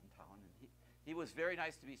preacher up in town, and he was very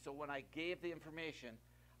nice to me. So when I gave the information,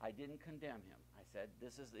 I didn't condemn him. I said,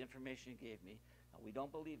 this is the information he gave me. Now, we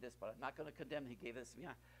don't believe this, but I'm not going to condemn him. He gave this to me.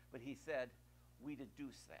 But he said, we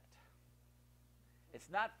deduce that.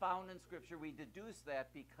 It's not found in Scripture. We deduce that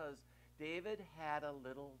because David had a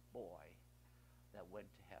little boy that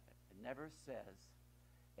went to heaven. It never says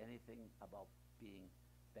anything about being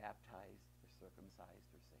baptized or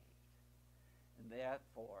circumcised or saved. And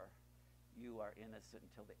therefore, you are innocent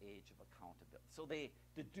until the age of accountability. So they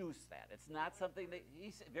deduce that. It's not something that,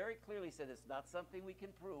 he very clearly said, it's not something we can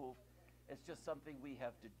prove. It's just something we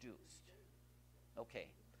have deduced. Okay.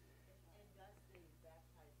 And does they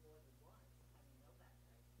baptize more than once? I mean, they'll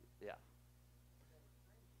baptize. Yeah.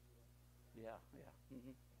 Yeah, yeah.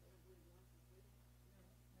 Mm-hmm.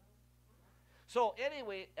 So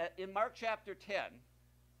anyway, in Mark chapter 10,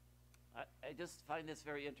 I just find this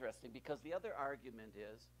very interesting because the other argument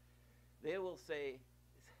is they will say,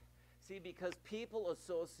 see, because people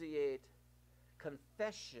associate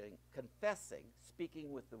confessing,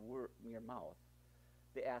 speaking with the word in your mouth,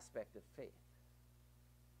 the aspect of faith.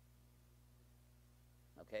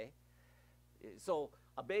 Okay? So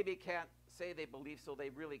a baby can't say they believe, so they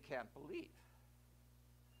really can't believe.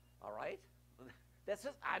 All right? That's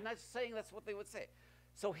just, I'm not saying that's what they would say.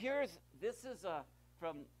 So this is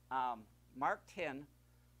from Mark 10,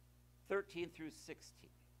 13 through 16.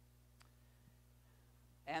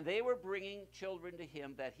 And they were bringing children to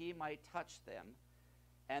him that he might touch them,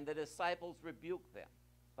 and the disciples rebuked them.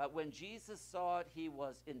 But when Jesus saw it, he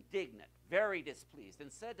was indignant, very displeased,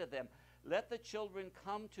 and said to them, let the children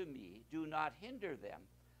come to me, do not hinder them,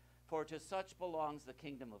 for to such belongs the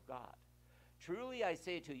kingdom of God. Truly I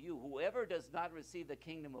say to you, whoever does not receive the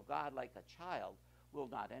kingdom of God like a child will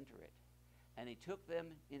not enter it. And he took them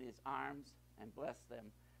in his arms and blessed them,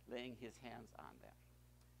 laying his hands on them.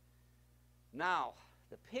 Now,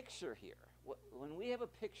 the picture here, when we have a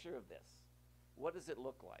picture of this, what does it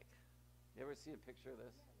look like? You ever see a picture of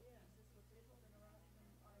this?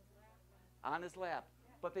 On his lap.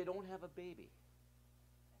 But they don't have a baby.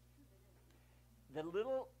 The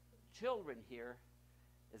little children here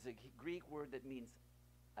is a Greek word that means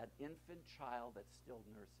an infant child that's still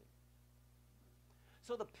nursing.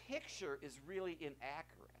 So the picture is really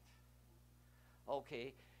inaccurate.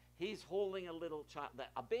 Okay, he's holding a little child,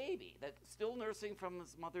 a baby that's still nursing from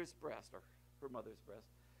his mother's breast, or her mother's breast,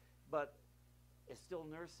 but is still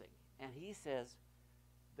nursing. And he says,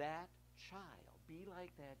 that child, be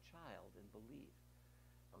like that child and believe.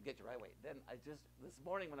 I'll get you right away. Then this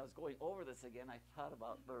morning when I was going over this again, I thought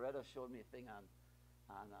about, Loretta showed me a thing on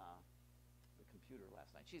the computer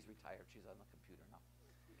last night. She's retired. She's on the computer now.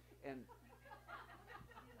 And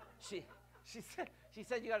she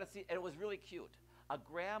said you got to see, and it was really cute. A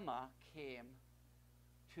grandma came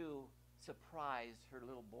to surprise her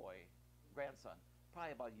little boy, grandson,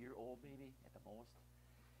 probably about a year old maybe at the most.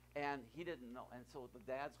 And he didn't know. And so the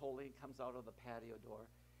dad's holding, comes out of the patio door.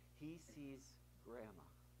 He sees grandma.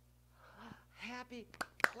 Happy,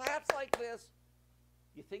 claps like this.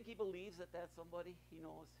 You think he believes that that's somebody he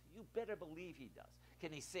knows? You better believe he does.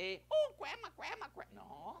 Can he say, oh, grandma, grandma, grandma?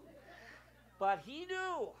 No. But he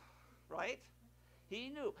knew, right? He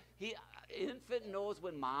knew. Infant knows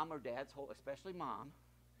when mom or dad's holding, especially mom,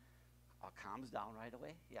 calms down right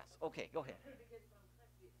away. Yes. Okay, go ahead. Because they found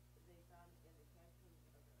in the catacombs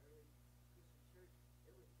of the early Christian church,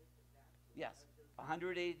 it was just a baptism. Yes,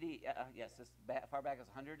 100 AD. Yes, far back as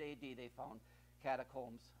 100 AD, they found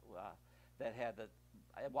catacombs that had the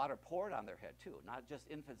water poured on their head too, not just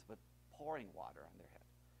infants, but pouring water on their head.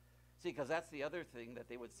 See, because that's the other thing that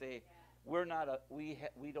they would say, we're not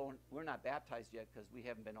baptized yet because we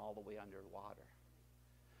haven't been all the way under water.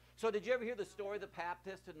 So did you ever hear the story of the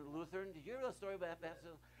Baptist and the Lutheran? Did you hear the story about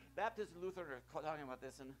Baptist and Lutheran are talking about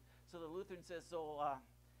this? And so the Lutheran says,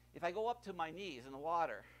 if I go up to my knees in the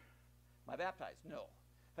water, am I baptized? No.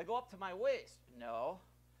 If I go up to my waist, no.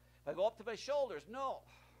 If I go up to my shoulders, no.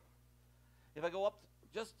 If I go up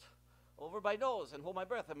just over my nose and hold my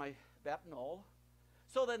breath, am I baptized? No.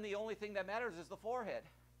 So then the only thing that matters is the forehead.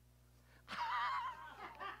 Sounds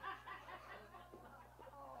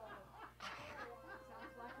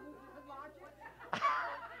like Lutheran logic.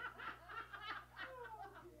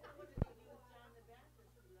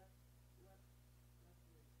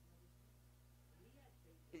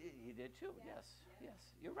 He did too. Yes.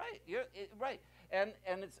 You're right. You're right. And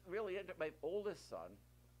it's really my oldest son.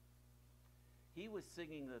 He was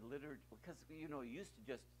singing the liturgy because you used to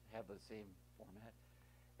just have the same format,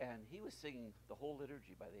 and he was singing the whole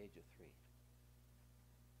liturgy by the age of 3.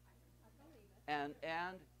 And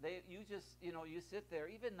you just you sit there.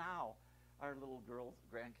 Even now, our little girls,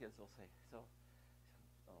 grandkids will say,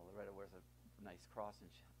 Loretta wears a nice cross, and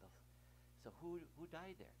so who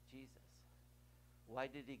died there? Jesus. Why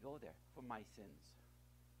did he go there? For my sins.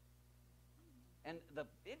 And the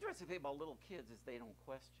interesting thing about little kids is they don't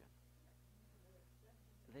question.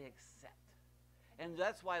 They accept. And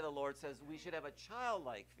that's why the Lord says we should have a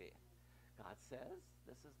childlike faith. God says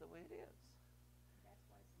this is the way it is. That's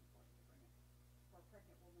why it's important to bring it for a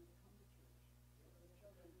pregnant woman to come to church. So the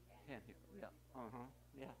children Yeah.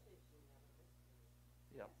 Yeah.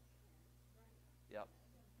 Yep. Yep.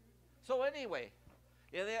 So anyway,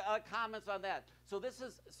 there are comments on that. So this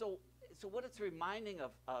is so what it's reminding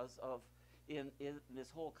of us of in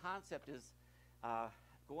this whole concept is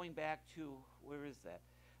going back to where is that?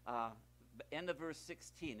 End of verse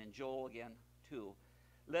 16 in Joel again 2.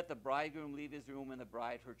 Let the bridegroom leave his room and the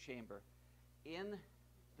bride her chamber. In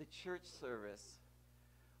the church service,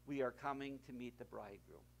 we are coming to meet the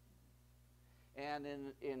bridegroom. And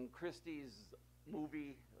in Christie's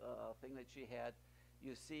movie thing that she had,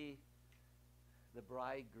 you see the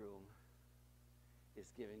bridegroom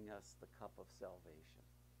is giving us the cup of salvation.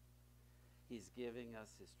 He's giving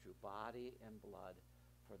us his true body and blood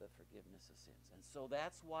for the forgiveness of sins. And so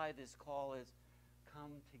that's why this call is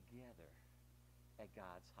come together at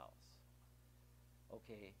God's house.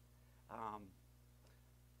 Okay.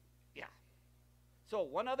 Yeah. So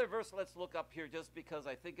one other verse let's look up here just because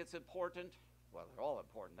I think it's important. Well, they're all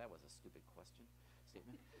important. That was a stupid question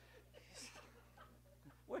statement.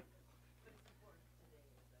 Where?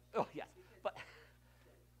 Oh, yes.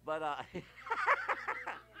 But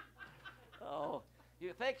oh,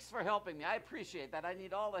 thanks for helping me. I appreciate that. I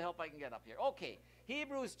need all the help I can get up here. Okay,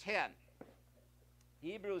 Hebrews 10.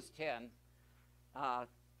 Hebrews 10,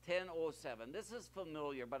 10:07. This is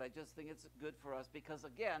familiar, but I just think it's good for us because,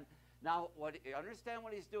 again, now understand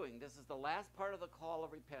what he's doing. This is the last part of the call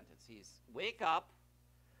of repentance. He's wake up.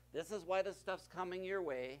 This is why this stuff's coming your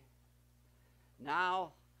way.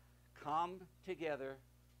 Now, come together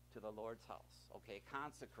to the Lord's house. Okay,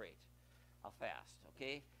 consecrate a fast.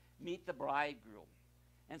 Okay, meet the bridegroom.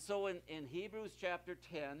 And so in Hebrews chapter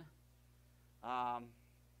 10, what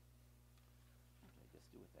did I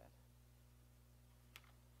just do with that?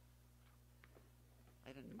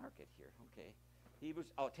 I didn't mark it here. Okay,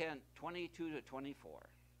 Hebrews 10, 22 to 24.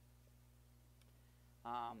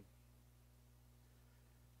 Well,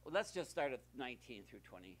 let's just start at 19 through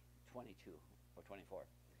 22 or 24.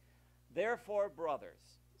 Therefore,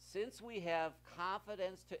 brothers, since we have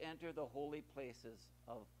confidence to enter the holy places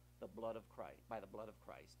of the blood of Christ, by the blood of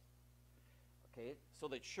Christ. Okay, so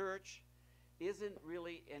the church isn't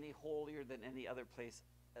really any holier than any other place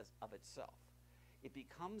as of itself. It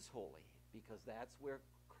becomes holy because that's where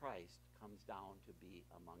Christ comes down to be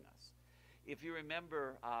among us. If you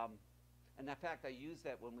remember, and in fact, I used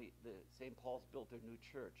that when St. Paul's built their new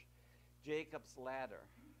church. Jacob's ladder,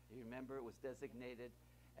 you remember, it was designated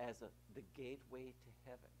as the gateway to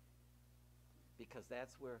heaven because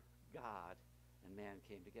that's where God and man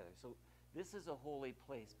came together. So this is a holy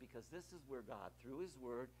place because this is where God, through his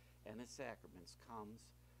word and his sacraments, comes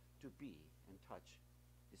to be and touch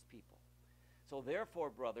his people. So therefore,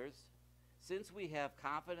 brothers, since we have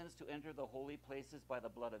confidence to enter the holy places by the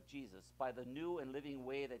blood of Jesus, by the new and living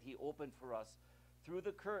way that he opened for us through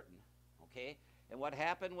the curtain, okay? And what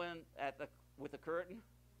happened with the curtain?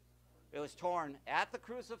 It was torn at the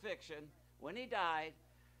crucifixion. When he died,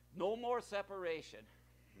 no more separation,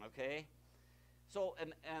 okay? So,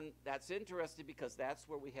 and that's interesting because that's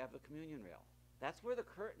where we have the communion rail. That's where the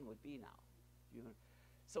curtain would be now.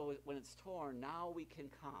 So when it's torn, now we can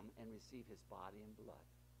come and receive his body and blood.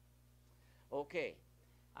 Okay,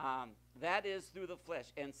 that is through the flesh.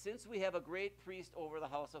 And since we have a great priest over the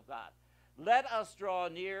house of God, let us draw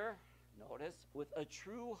near, notice, with a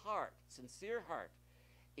true heart, sincere heart,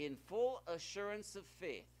 in full assurance of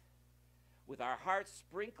faith, with our hearts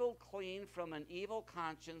sprinkled clean from an evil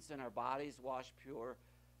conscience and our bodies washed pure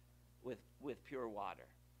with pure water.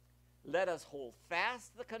 Let us hold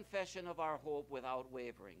fast the confession of our hope without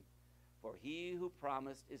wavering, for he who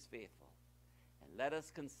promised is faithful. And let us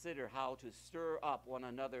consider how to stir up one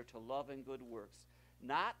another to love and good works,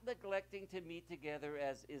 not neglecting to meet together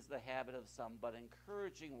as is the habit of some, but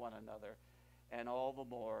encouraging one another, and all the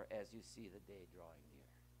more as you see the day drawing near.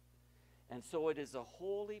 And so it is a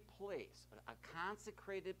holy place, a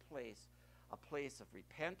consecrated place, a place of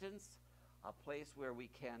repentance, a place where we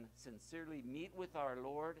can sincerely meet with our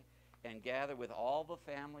Lord and gather with all the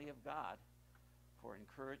family of God for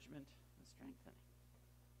encouragement and strengthening.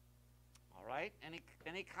 All right?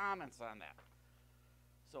 Any comments on that?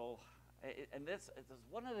 So, and this is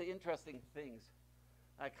one of the interesting things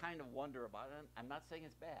I kind of wonder about. And I'm not saying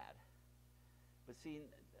it's bad, but see,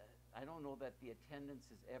 I don't know that the attendance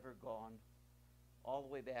has ever gone all the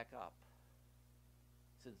way back up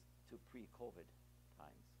since to pre-COVID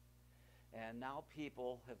times. And now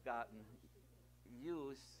people have gotten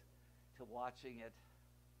used to watching it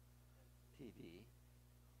TV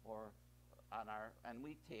or on and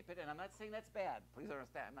we tape it, and I'm not saying that's bad. Please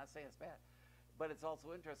understand, I'm not saying it's bad. But it's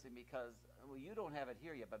also interesting because, well, you don't have it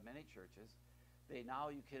here yet, but many churches,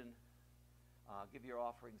 you can give your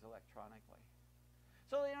offerings electronically.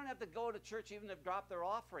 So they don't have to go to church even to drop their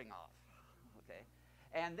offering off, okay?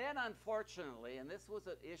 And then unfortunately, and this was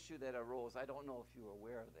an issue that arose, I don't know if you were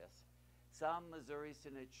aware of this, some Missouri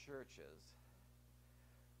Synod churches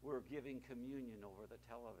were giving communion over the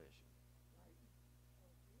television.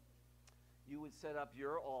 You would set up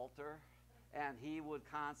your altar, and he would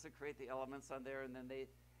consecrate the elements on there, and then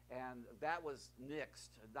and that was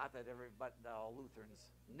nixed. Not that all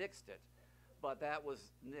Lutherans nixed it, but that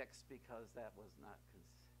was nixed because that was not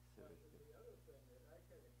considered. The other thing that I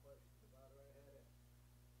kind of questioned about it, I had a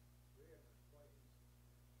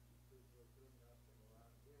acquaintance who was doing nothing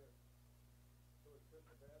around here, so would sit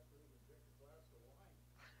in the bathroom and drink a glass of wine.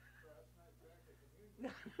 So that's not exactly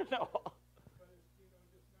communion. No. But it's,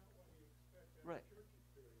 just not what you expect in Right. a church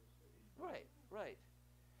experience. Right.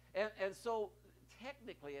 And so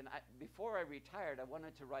technically, and before I retired, I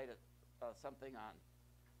wanted to write something on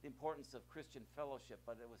the importance of Christian fellowship,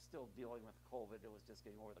 but it was still dealing with COVID. It was just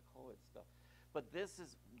getting over the COVID stuff. But this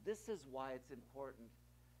is why it's important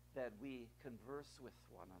that we converse with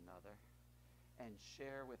one another and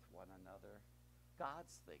share with one another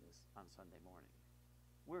God's things on Sunday morning.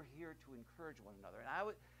 We're here to encourage one another.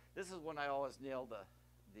 And this is when I always nail the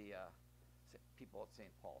people at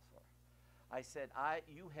St. Paul's for. I said,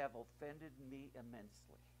 you have offended me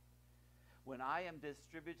immensely. When I am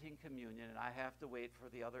distributing communion and I have to wait for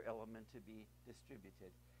the other element to be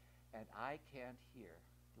distributed, and I can't hear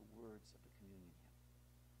the words of the communion hymn.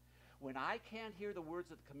 When I can't hear the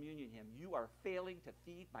words of the communion hymn, you are failing to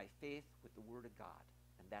feed my faith with the word of God,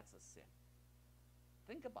 and that's a sin.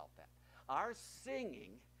 Think about that. Our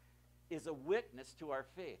singing is a witness to our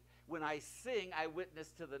faith. When I sing, I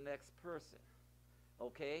witness to the next person.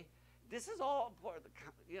 Okay? This is all important.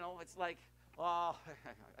 It's like, oh,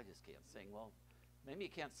 I just can't sing. Well, maybe you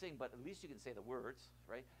can't sing, but at least you can say the words,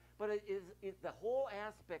 right? But the whole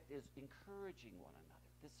aspect is encouraging one another,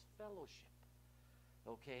 this fellowship,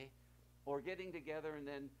 okay? Or getting together and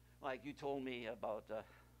then Like you told me about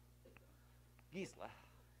Gisela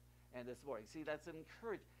and this morning. See, that's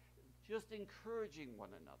just encouraging one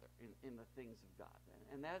another in the things of God.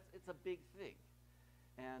 And it's a big thing.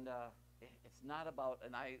 And it's not about,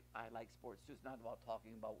 and I like sports too, it's not about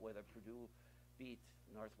talking about whether Purdue beat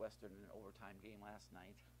Northwestern in an overtime game last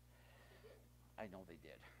night. I know they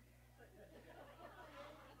did.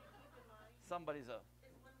 Somebody's a...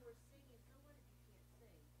 Is when we're singing, so what if you can't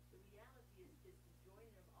sing? The reality is the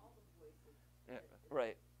joining of all the voices.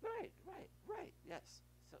 Right, yes.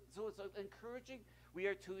 So it's encouraging. We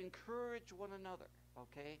are to encourage one another,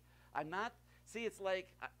 okay? It's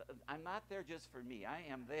like I'm not there just for me. I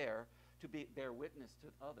am there to bear witness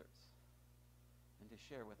to others and to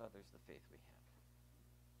share with others the faith we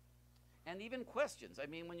have. And even questions. I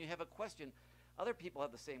mean, when you have a question, other people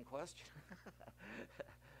have the same question.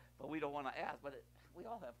 But we don't want to ask, but we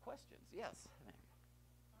all have questions. Yes, ma'am.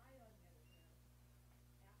 I, on the other hand,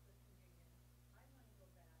 after communion, I want to go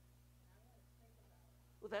back and I want to think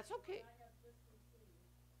about Well, that's okay. what I have just received,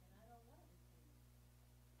 and I don't want to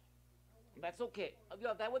receive. That's okay.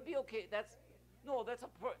 Yeah, that would be okay.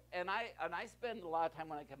 And I spend a lot of time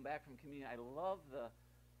when I come back from communion. I love the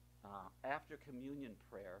after communion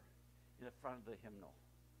prayer in the front of the hymnal,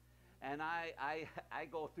 and I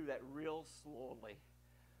go through that real slowly,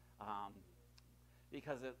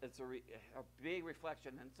 because it's a big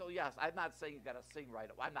reflection. And so yes, I'm not saying you got to sing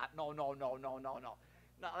right away. I'm not. No. No,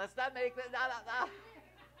 let's not make that. No.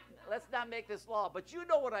 Let's not make this law. But you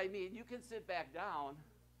know what I mean. You can sit back down.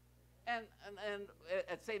 And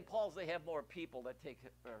at St. Paul's they have more people that take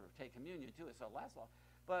communion too, so it lasts long.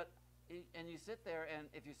 But and you sit there, and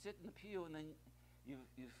if you sit in the pew, and then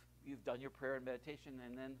you've done your prayer and meditation,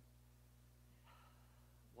 and then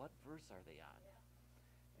what verse are they on?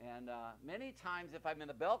 Yeah. And many times, if I'm in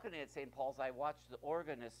the balcony at St. Paul's, I watch the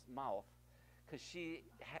organist's mouth, because she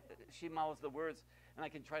mouths the words, and I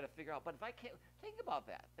can try to figure out. But if I can't, think about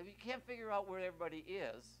that. If you can't figure out where everybody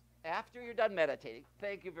is. After you're done meditating,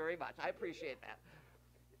 thank you very much. I appreciate that.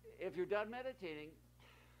 If you're done meditating,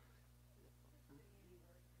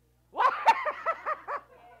 what?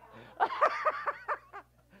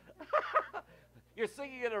 You're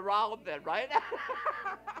singing it around then, right?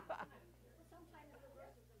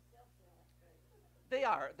 They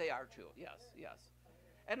are too. Yes.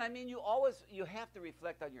 And I mean, you have to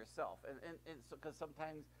reflect on yourself, and so, because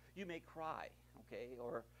sometimes you may cry, okay,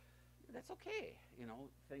 or. That's okay,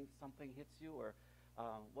 something hits you, or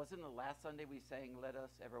wasn't the last Sunday we sang, "Let Us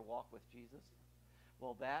Ever Walk with Jesus"?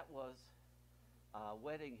 Well, that was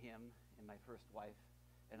wedding hymn in my first wife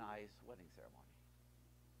and I's wedding ceremony.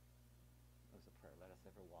 It was a prayer, "Let us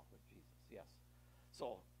ever walk with Jesus." Yes.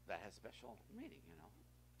 So that has special meaning,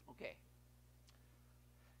 Okay.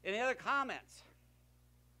 Any other comments?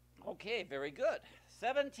 Okay, very good.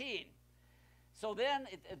 17. So then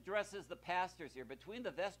it addresses the pastors here. Between the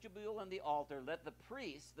vestibule and the altar, let the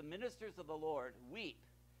priests, the ministers of the Lord, weep.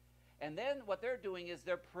 And then what they're doing is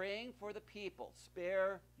they're praying for the people.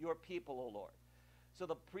 Spare your people, O Lord. So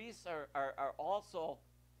the priests are also,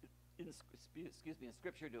 in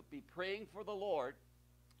Scripture, to be praying for the Lord.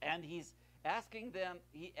 And he's asking them,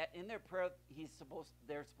 in their prayer,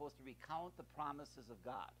 they're supposed to recount the promises of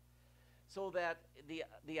God. So that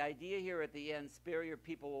the idea here at the end, spare your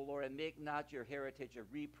people, O Lord, and make not your heritage a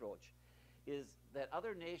reproach, is that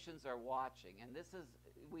other nations are watching. And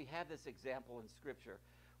we have this example in Scripture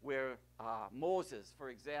where Moses, for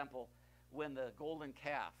example, when the golden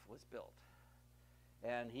calf was built,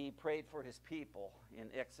 and he prayed for his people in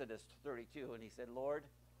Exodus 32, and he said, Lord,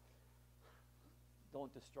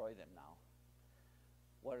 don't destroy them now.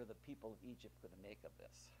 What are the people of Egypt going to make of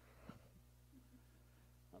this?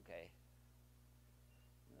 Okay.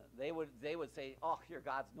 They would say, oh, your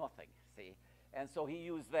God's nothing, see? And so he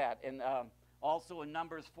used that. And also in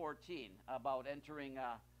Numbers 14 about entering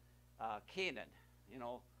Canaan.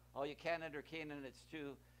 Oh, you can't enter Canaan, it's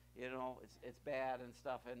too, it's bad and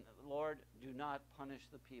stuff. And Lord, do not punish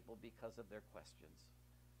the people because of their questions.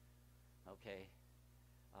 Okay?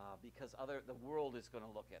 Because the world is going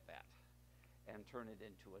to look at that and turn it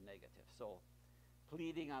into a negative. So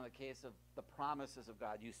pleading on the case of the promises of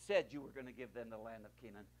God. You said you were going to give them the land of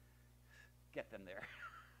Canaan. Get them there.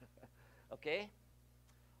 Okay?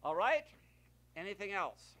 All right? Anything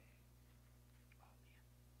else? Oh, man.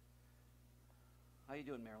 How you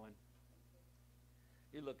doing, Marilyn?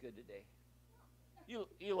 You look good today.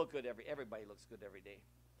 You look good everybody looks good every day.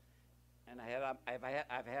 And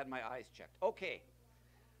I've had my eyes checked. Okay.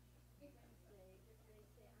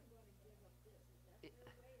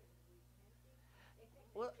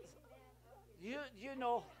 Well, you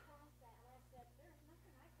know.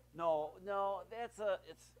 No,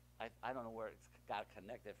 I don't know where it's got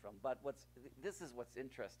connected from, but this is what's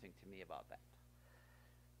interesting to me about that.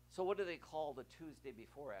 So what do they call the Tuesday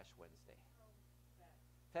before Ash Wednesday?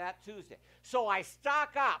 Fat Tuesday. So I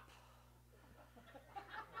stock up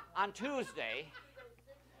on Tuesday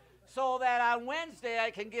so that on Wednesday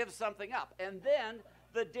I can give something up. And then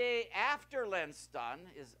the day after Lent's done,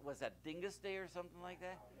 was that Dingus Day or something like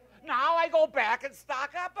that? Now I go back and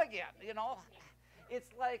stock up again, you know.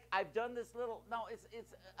 It's like I've done this little, no,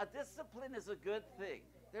 it's a discipline is a good thing.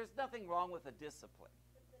 There's nothing wrong with a discipline.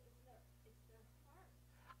 It's their heart.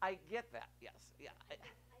 I get that, yes, yeah. I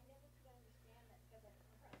never could understand that because I've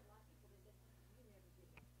heard a lot of people that just, you never give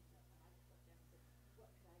up stuff. And I just looked at them and said, what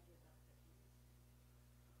could I give up that you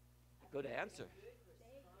would? Good answer.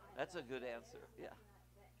 That's a good answer, yeah.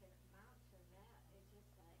 That can amount to that. It's just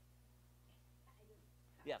like, I don't.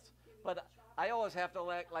 Yes, but I always have to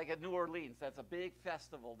like at New Orleans. That's a big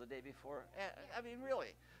festival the day before. I mean,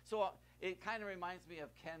 really. So it kind of reminds me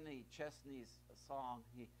of Kenny Chesney's song.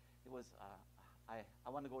 It was I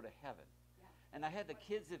want to go to heaven, and I had the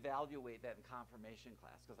kids evaluate that in confirmation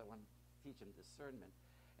class because I want to teach them discernment.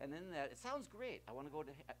 And in that, it sounds great. I want to go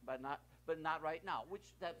to, but not right now. Which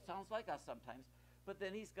that sounds like us sometimes. But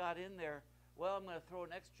then he's got in there. Well, I'm going to throw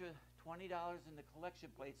an extra $20 in the collection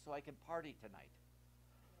plate so I can party tonight.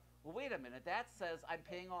 Well, wait a minute. That says I'm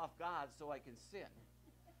paying off God so I can sin.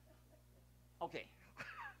 Okay.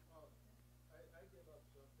 Well, I give up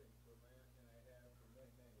something for man, and I have for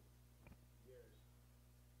many, many years.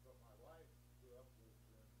 But my wife grew up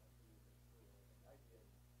Lutheran, I believe it's true, and I did.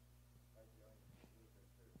 I joined the Lutheran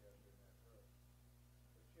church after met her.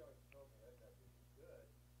 But she always told me that which is good.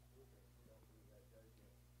 Lutherans don't believe that does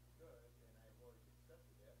you good, and I've always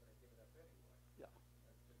accepted that, but I give it up anyway. Yeah.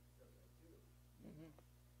 That's just because I do. Mm-hmm.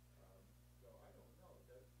 So I don't know.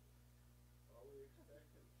 Are we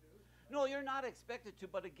expected to? No, you're not expected to,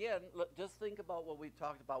 but again, just think about what we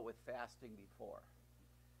talked about with fasting before.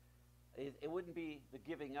 It wouldn't be the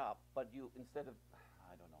giving up, but you, instead of,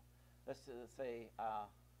 I don't know, let's say,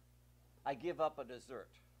 I give up a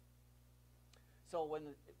dessert. So when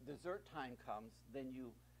the dessert time comes, then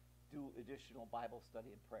you do additional Bible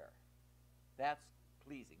study and prayer. That's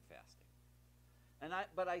pleasing fasting.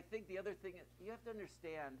 But I think the other thing is, you have to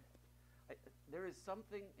understand, there is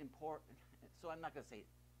something important. So I'm not going to say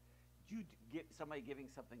somebody giving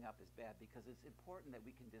something up is bad, because it's important that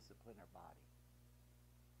we can discipline our body.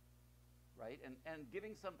 Right? And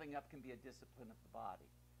giving something up can be a discipline of the body.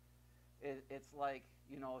 It's like,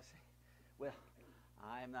 you know, well,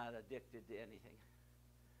 I'm not addicted to anything,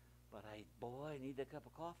 but I need a cup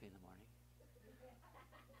of coffee in the morning.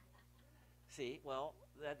 See, well,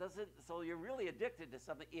 that doesn't, so you're really addicted to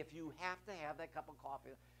something if you have to have that cup of coffee.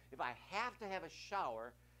 If I have to have a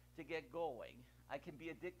shower to get going, I can be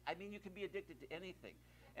addicted. I mean, you can be addicted to anything.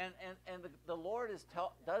 And the Lord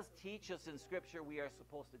does teach us in Scripture we are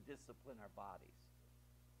supposed to discipline our bodies.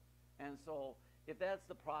 And so if that's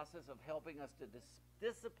the process of helping us to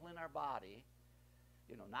discipline our body,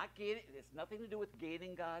 you know, not gaining, it's nothing to do with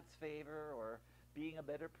gaining God's favor or being a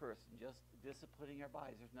better person, just disciplining our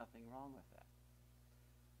bodies. There's nothing wrong with that.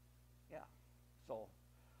 Yeah. So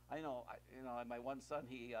I know, my one son,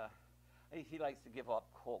 he likes to give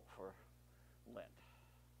up Coke for Lent.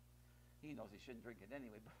 He knows he shouldn't drink it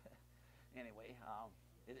anyway, but anyway,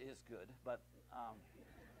 it is good. But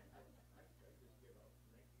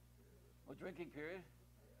drinking period.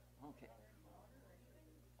 Okay.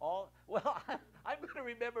 Well, I'm going to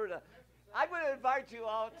remember to. I'm going to invite you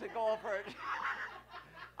out to go for it.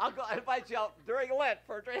 I'll invite you out during Lent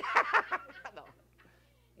for a drink.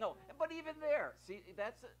 No. But even there, see, it's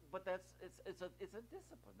a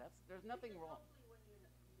discipline. There's nothing wrong. When you're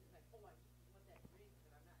like, oh, I just want that drink,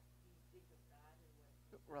 but I'm not being big with God or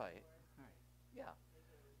what. Right. Yeah.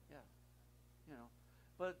 You know,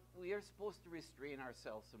 but we are supposed to restrain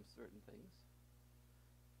ourselves from certain things.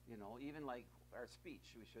 You know, even like our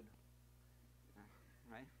speech, we should,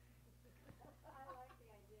 right? I like the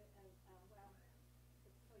idea of,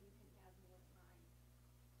 it's so you can have more time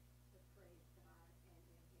to praise God and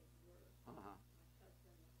in His Word. Uh-huh. My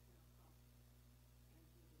husband was Pentecostal, and he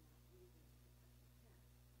did not believe in it because he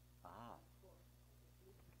can't. Ah. Of course,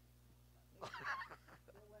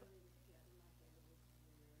 well, when we were together, my hair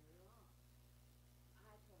was very long. I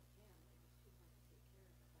told him it was too hard to take care of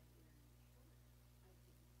if I wear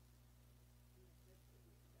it short. I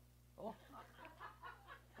didn't. Oh.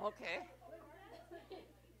 Okay.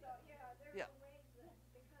 So, yeah, there's Yeah. ways that,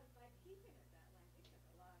 because by keeping it that length, it took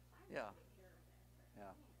a lot of time Yeah. to take care of that. But,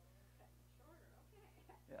 Yeah. cut it shorter,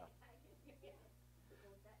 okay. Yeah. I can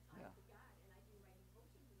devote that time Yeah. to God, and I do my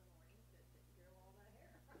devotions in the mornings that grow all that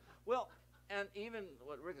hair. Well, And even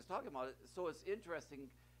what Rick is talking about, so it's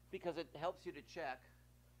interesting because it helps you to check,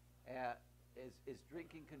 is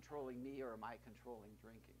drinking controlling me or am I controlling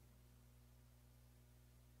drinking?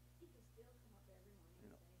 He can still come up every morning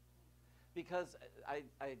You know. and say, Because I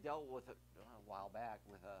dealt with it a while back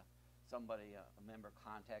with somebody, a member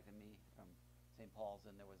contacted me from St. Paul's,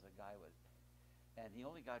 and there was a guy and he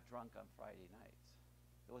only got drunk on Friday nights.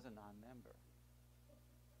 It was a non-member.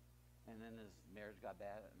 And then his marriage got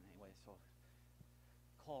bad, and anyway, so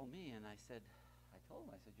called me, and I told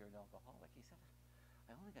him, you're an alcoholic. He said,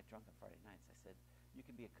 I only got drunk on Friday nights. I said, you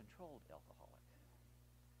can be a controlled alcoholic.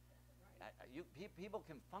 People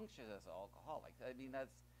can function as alcoholics. I mean,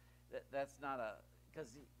 that's not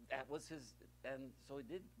because that was his, and so he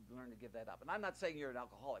did learn to give that up. And I'm not saying you're an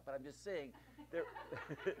alcoholic, but I'm just saying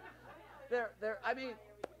I mean,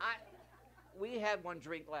 we had one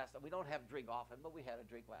drink last night. We don't have a drink often, but we had a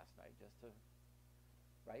drink last night just to,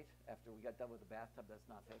 right? After we got done with the bathtub that's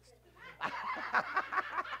not fixed.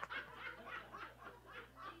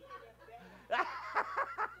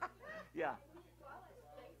 Yeah.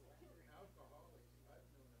 Alcoholics, I've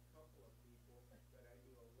known a couple of people that I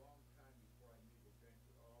knew a long time before I knew the drink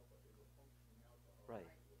at all, but they were functioning alcoholics. Right.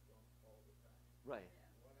 With drunk all the time. Right.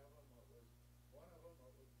 One of them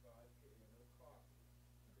was vodka in her coffee,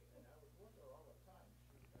 and I would wonder all the time.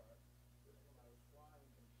 When I was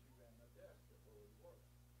flying, and she ran the desk at where we worked.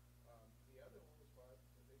 The other one was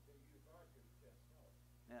vodka. They use vodka, you can't smell it.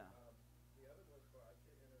 Yeah. The other was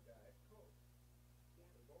vodka in her Diet Coke. They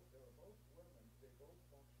were both women. They both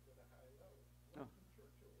functioned at a high level. Oh. Winston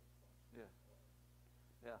Churchill was functioning. Yeah.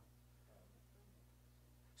 Yeah.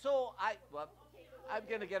 So I'm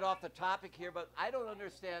going to get off the topic here, but I don't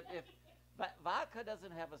understand if vodka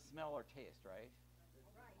doesn't have a smell or taste, right?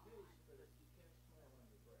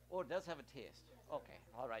 Oh, it does have a taste. Okay,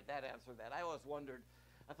 all right, that answered that. I always wondered.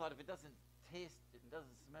 I thought if it doesn't taste, it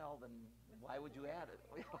doesn't smell, then why would you add it?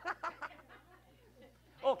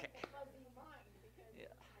 Okay. fuzzy mind because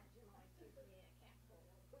Yeah. I do my tiffany and I can't go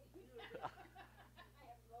over. I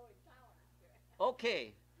have low intolerance to it.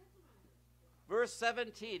 Okay. Verse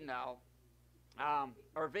 17 now,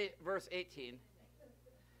 verse 18.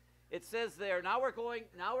 It says there. Now we're going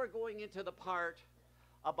into the part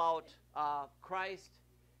about Christ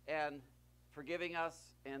and forgiving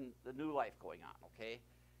us and the new life going on. Okay.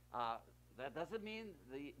 That doesn't mean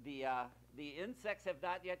the insects have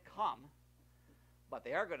not yet come, but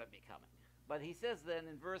they are going to be coming. But he says then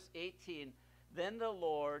in verse 18, then the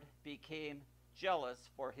Lord became jealous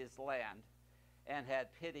for his land and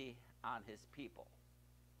had pity on his people.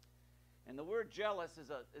 And the word jealous is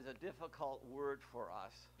a difficult word for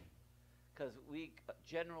us because we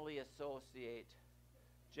generally associate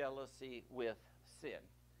jealousy with sin.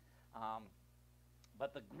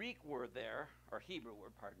 But the Greek word there, or Hebrew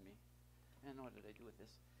word, pardon me, and what did I do with this,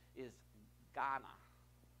 is Ghana.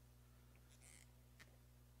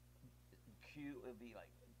 It would be like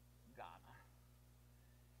Ghana.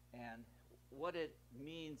 And what it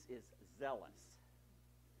means is zealous.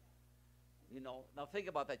 You know, now think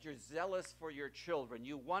about that. You're zealous for your children.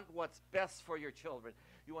 You want what's best for your children.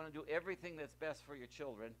 You want to do everything that's best for your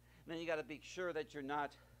children. And then you got to be sure that you're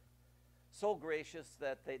not so gracious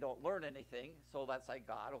that they don't learn anything. So that's like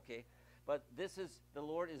God, okay. But the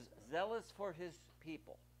Lord is zealous for his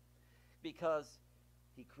people because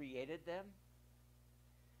he created them.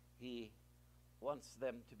 He wants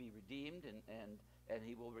them to be redeemed, and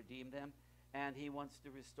he will redeem them. And he wants to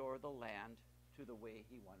restore the land to the way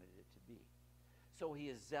he wanted it to be. So he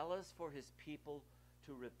is zealous for his people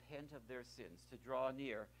to repent of their sins, to draw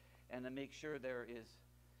near, and to make sure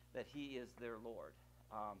that he is their Lord.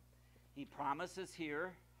 He promises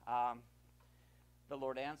here, the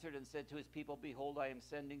Lord answered and said to his people, behold, I am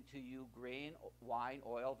sending to you grain, wine,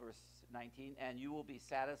 oil, verse 19, and you will be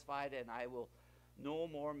satisfied, and I will no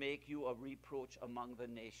more make you a reproach among the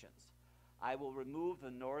nations. I will remove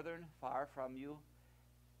the northern far from you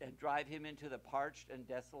and drive him into the parched and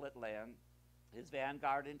desolate land, his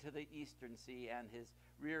vanguard into the eastern sea and his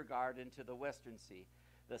rear guard into the western sea.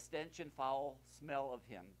 The stench and foul smell of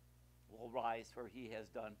him will rise, for he has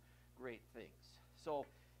done great things. So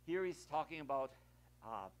here he's talking about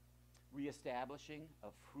reestablishing a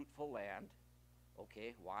fruitful land.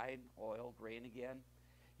 Okay, wine, oil, grain again.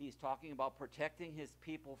 He's talking about protecting his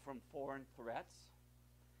people from foreign threats.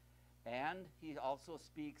 And he also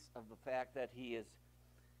speaks of the fact that he is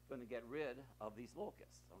going to get rid of these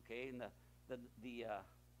locusts. Okay, and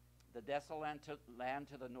the desolate land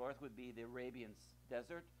to the north would be the Arabian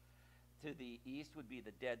desert. To the east would be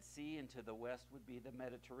the Dead Sea, and to the west would be the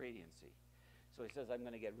Mediterranean Sea. So he says, I'm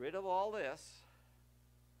going to get rid of all this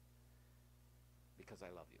because I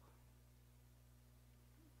love you.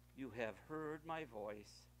 You have heard my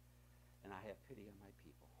voice, and I have pity on my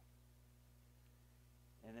people.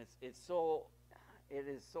 And it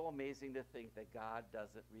is so amazing to think that God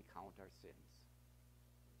doesn't recount our sins.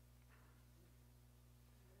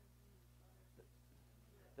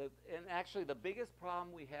 And actually, the biggest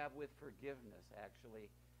problem we have with forgiveness, actually,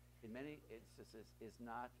 in many instances, is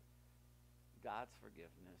not God's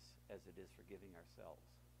forgiveness as it is forgiving ourselves.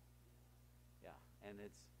 Yeah, and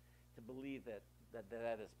it's to believe that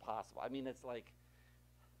is possible. I mean, it's like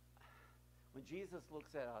when Jesus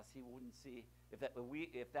looks at us, he wouldn't see if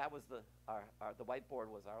that was the whiteboard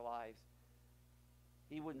was our lives.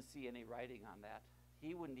 He wouldn't see any writing on that.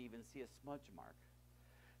 He wouldn't even see a smudge mark,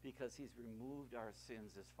 because he's removed our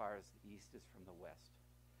sins as far as the east is from the west.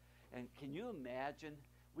 And can you imagine,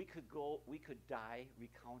 we could die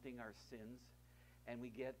recounting our sins, and we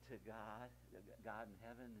get to God in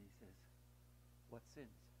heaven, and he says, what sins?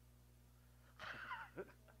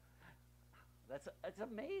 That's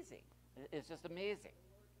amazing. It's just amazing.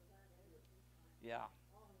 Yeah.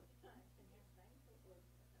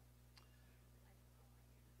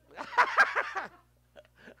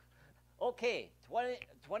 Okay,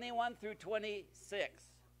 21 through 26.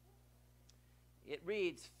 It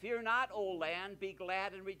reads, Fear not, O land, be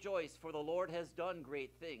glad and rejoice, for the Lord has done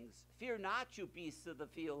great things. Fear not, you beasts of the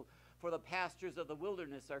field, for the pastures of the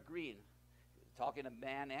wilderness are green. Talking of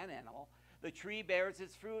man and animal. The tree bears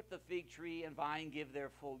its fruit, the fig tree and vine give their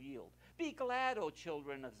full yield. Be glad, O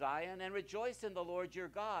children of Zion, and rejoice in the Lord your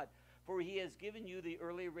God, for he has given you the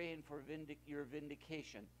early rain for your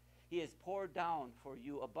vindication. He has poured down for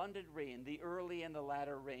you abundant rain, the early and the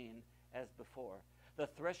latter rain as before. The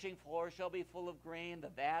threshing floor shall be full of grain, the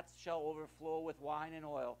vats shall overflow with wine and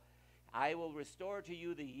oil. I will restore to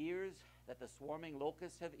you the years that the swarming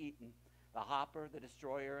locusts have eaten, the hopper, the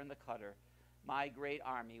destroyer, and the cutter, my great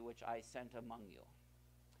army which I sent among you.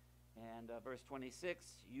 And verse 26,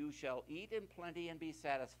 you shall eat in plenty and be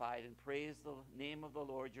satisfied, and praise the name of the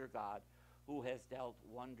Lord your God, who has dealt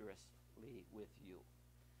wondrously with you.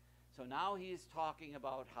 So now he's talking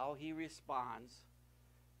about how he responds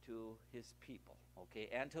to his people, okay,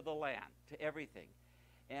 and to the land, to everything.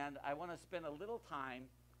 And I want to spend a little time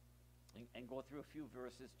and go through a few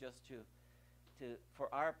verses just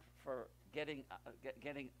giving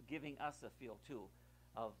us a feel too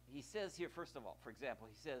of. He says here, first of all, for example,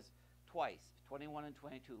 he says twice, 21 and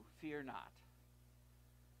 22, fear not.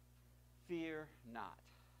 Fear not.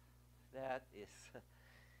 That's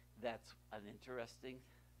an interesting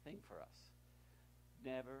thing for us.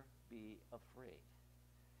 Never be afraid.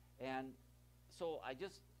 And so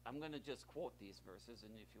I'm going to just quote these verses,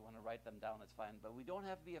 and if you want to write them down, it's fine. But we don't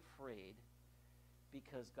have to be afraid,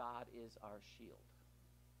 because God is our shield.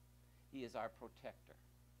 He is our protector.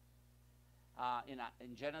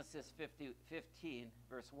 In Genesis 15,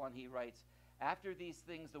 verse 1, he writes, after these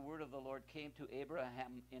things the word of the Lord came to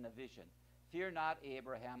Abraham in a vision. Fear not,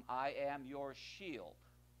 Abraham, I am your shield.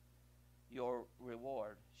 Your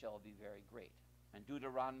reward shall be very great. And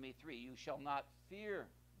Deuteronomy 3, you shall not fear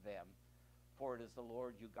them, for it is the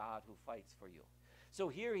Lord your God who fights for you. So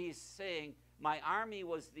here he's saying, my army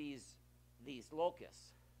was these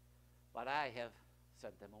locusts, but I have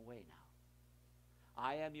sent them away now.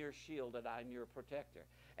 I am your shield and I'm your protector.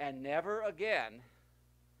 And never again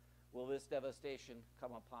will this devastation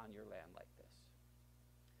come upon your land like this.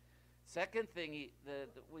 Second thing that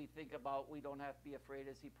we think about, we don't have to be afraid,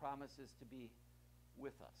 is he promises to be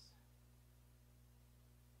with us.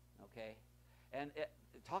 Okay? And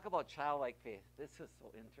talk about childlike faith. This is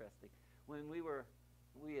so interesting. When we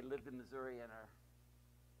had lived in Missouri, and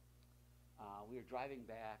we were driving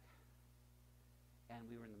back, and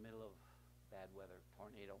we were in the middle of bad weather.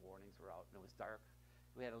 Tornado warnings were out, and it was dark.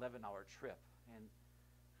 We had an 11-hour trip, and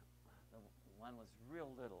the one was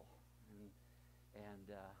real little,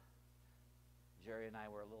 and Jerry and I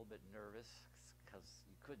were a little bit nervous because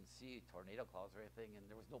you couldn't see tornado clouds or anything, and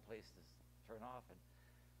there was no place to turn off. And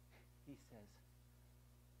he says,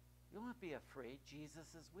 "You don't be afraid.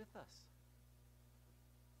 Jesus is with us."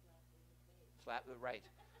 Slap the right.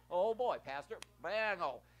 Oh boy, Pastor.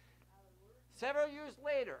 Bango. Several years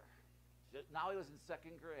later, now he was in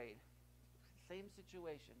second grade. Same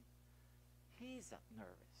situation. He's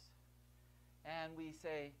nervous. And we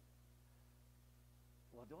say,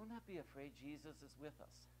 well, don't not be afraid. Jesus is with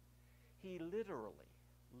us. He literally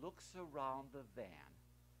looks around the van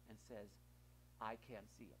and says, I can't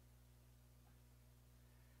see it.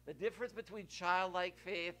 The difference between childlike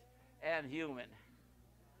faith and human.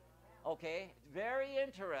 Okay? Very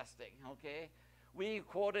interesting. Okay? We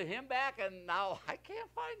quoted him back, and now I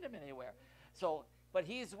can't find him anywhere. So But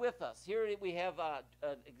he's with us. Here we have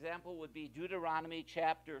an example would be Deuteronomy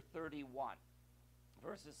chapter 31,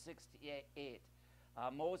 verses 6 to 8.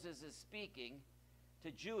 Moses is speaking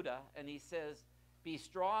to Judah, and he says, "Be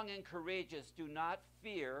strong and courageous. Do not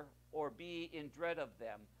fear or be in dread of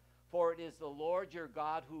them, for it is the Lord your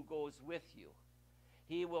God who goes with you.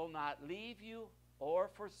 He will not leave you or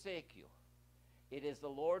forsake you. It is the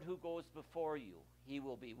Lord who goes before you. He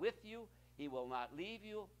will be with you. He will not leave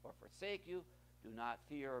you or forsake you. Do not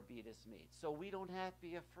fear or be dismayed." So we don't have to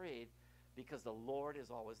be afraid because the Lord is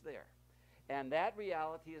always there. And that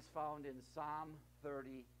reality is found in Psalm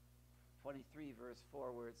 23, verse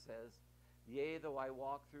 4, where it says, "Yea, though I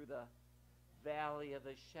walk through the valley of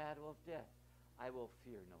the shadow of death, I will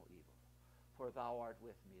fear no evil. For thou art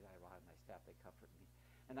with me, thy rod and thy staff, they comfort me."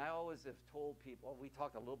 And I always have told people, we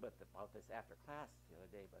talked a little bit about this after class the other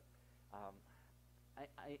day, but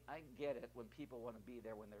I get it when people want to be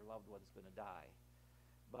there when their loved one's going to die.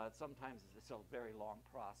 But sometimes it's a very long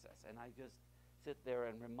process. And I just sit there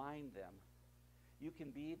and remind them, you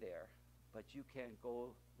can be there, but you can't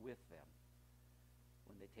go with them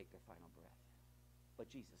when they take their final breath. But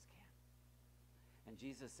Jesus can. And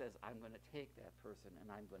Jesus says, I'm going to take that person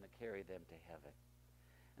and I'm going to carry them to heaven.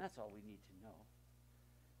 And that's all we need to know,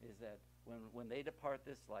 is that when they depart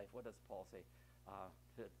this life, what does Paul say?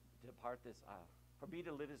 To depart this, for me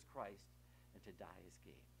to live is Christ, and to die is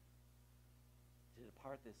gain. To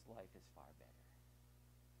depart this life is far better.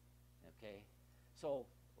 Okay? So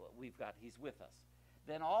we've got, he's with us.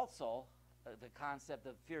 Then also, the concept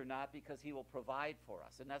of fear not, because he will provide for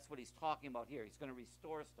us. And that's what he's talking about here. He's going to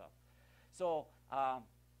restore stuff. So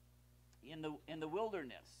in the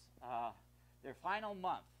wilderness, their final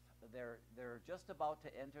month, they're just about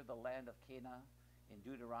to enter the land of Canaan in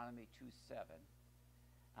Deuteronomy 2:7.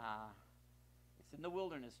 It's in the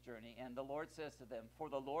wilderness journey, and the Lord says to them, "For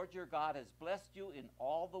the Lord your God has blessed you in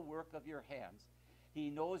all the work of your hands. He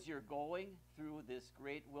knows you're going through this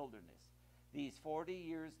great wilderness. These 40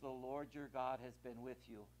 years the Lord your God has been with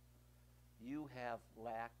you. You have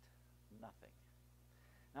lacked nothing."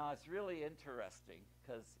 Now, it's really interesting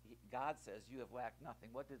because God says you have lacked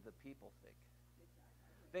nothing. What did the people think?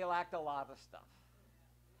 They lacked a lot of stuff.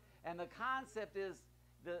 And the concept is,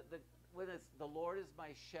 when it's the Lord is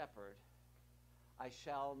my shepherd, I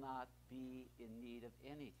shall not be in need of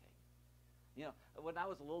anything. You know, when I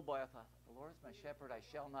was a little boy, I thought, the Lord is my shepherd, I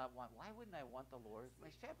shall not want. Why wouldn't I want the Lord as my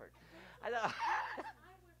shepherd? I know.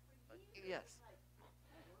 Yes.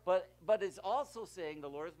 But it's also saying, the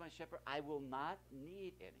Lord is my shepherd, I will not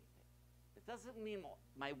need anything. It doesn't mean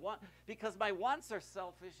my want, because my wants are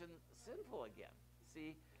selfish and sinful again.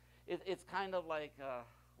 See, it's kind of like,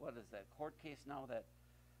 what is that court case now that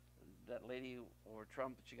lady over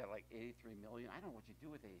Trump, she got like $83 million. I don't know what you do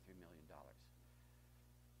with $83 million.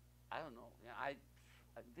 I don't know.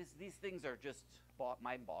 These things are just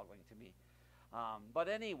mind-boggling to me. But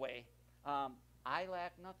anyway, I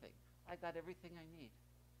lack nothing. I got everything I need.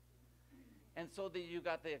 And so you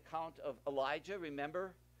got the account of Elijah.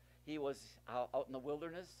 Remember, he was out in the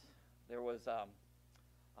wilderness. There was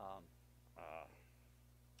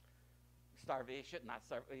starvation, not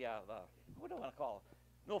starvation. Yeah, what do I want to call it?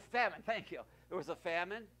 No, famine. Thank you. There was a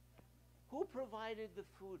famine. Who provided the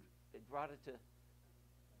food? They brought it to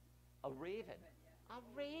a raven. A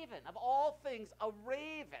raven. Of all things, a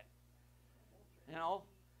raven. You know?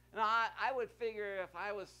 Now, I would figure if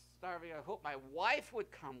I was starving, I hope my wife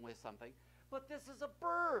would come with something. But this is a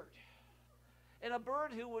bird. And a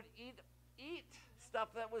bird who would eat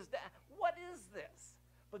stuff that was dead. What is this?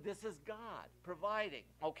 But this is God providing,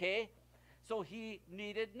 okay? So he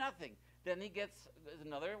needed nothing. Then he gets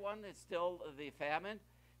another one. It's still the famine.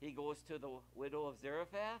 He goes to the widow of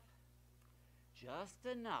Zarephath. Just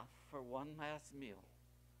enough for one last meal.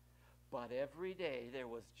 But every day there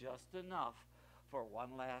was just enough for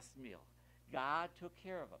one last meal. God took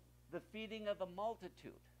care of him. The feeding of the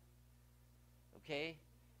multitude. Okay?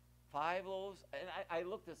 5 loaves. And I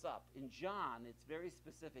looked this up. In John, it's very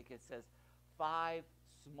specific. It says 5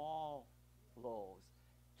 small loaves,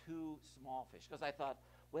 2 small fish. Because I thought,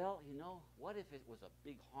 well, you know, what if it was a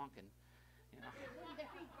big honkin', you know?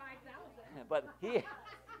 But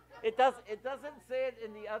it doesn't say it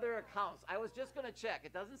in the other accounts. I was just going to check.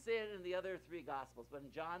 It doesn't say it in the other 3 Gospels. But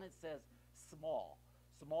in John it says small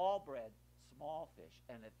bread, small fish.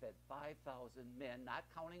 And it fed 5,000 men, not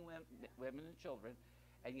counting women and children.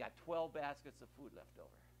 And you got 12 baskets of food left over.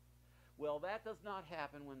 Well, that does not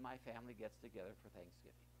happen when my family gets together for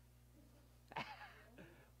Thanksgiving.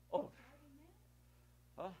 Oh.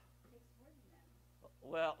 Huh?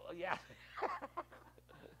 Well, yeah.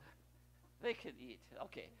 They can eat.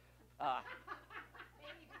 Okay.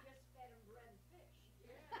 Maybe you just fed them bread and fish.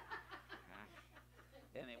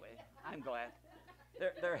 I'm glad.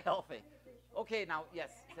 They're healthy. Okay, now,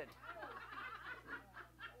 yes. Sid. I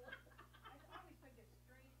always think it's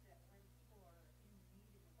strange that when people are in need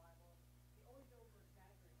in the Bible, they always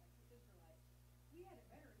over-exaggerate, like the Israelites. We had it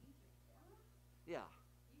better in Egypt. Yeah.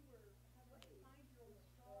 You were having to find your own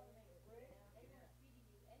strong and bread. They weren't feeding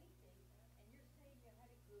you anything, and you're saying they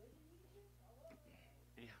had it good in Egypt?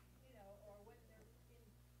 Yeah. You know, or when they're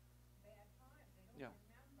in bad times, they don't Yeah.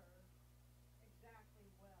 remember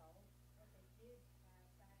exactly well what they did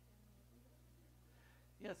back in the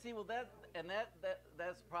Yeah, see, well,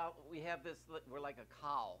 that's probably, we have this, we're like a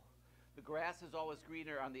cow. The grass is always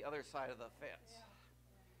greener on the other side of the fence.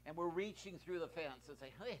 And we're reaching through the fence and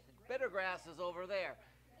say, hey, better grass is over there.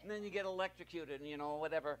 And then you get electrocuted and, you know,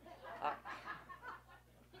 whatever. I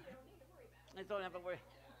don't have to worry.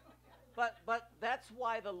 But that's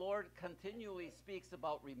why the Lord continually speaks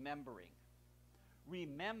about remembering.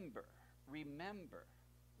 Remember.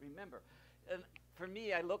 And for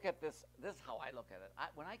me, I look at this is how I look at it.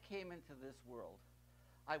 When I came into this world,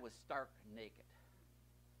 I was stark naked.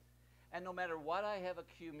 And no matter what I have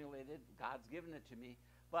accumulated, God's given it to me,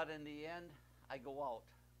 but in the end, I go out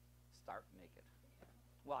stark naked.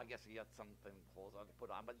 Well, I guess you got something clothes on to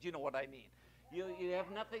put on, but you know what I mean. You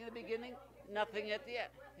have nothing at the beginning, nothing at the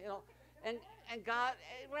end, you know. And God,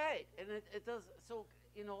 right, and it does, so,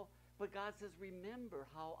 you know, but God says, remember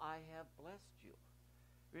how I have blessed you.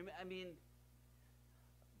 I mean,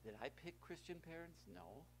 did I pick Christian parents?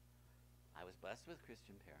 No. I was blessed with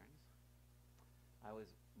Christian parents. I was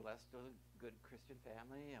blessed with a good Christian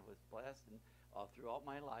family. I was blessed, and throughout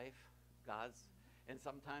my life, and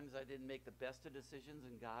sometimes I didn't make the best of decisions,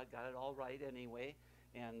 and God got it all right anyway.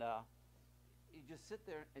 And you just sit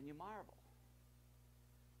there and you marvel.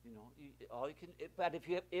 You know, all you can. But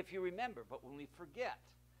if you remember, but when we forget,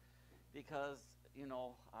 because you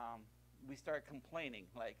know, we start complaining.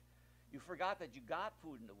 Like, you forgot that you got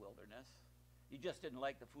food in the wilderness. You just didn't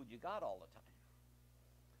like the food you got all the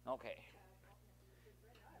time. Okay.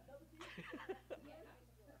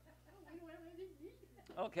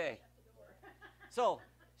 Okay. So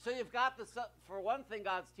you've got for one thing,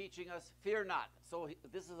 God's teaching us, fear not. So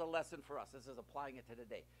this is a lesson for us. This is applying it to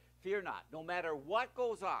today. Fear not. No matter what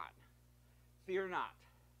goes on, fear not.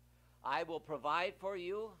 I will provide for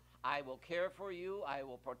you. I will care for you. I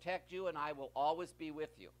will protect you, and I will always be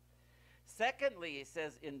with you. Secondly, he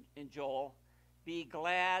says in Joel, be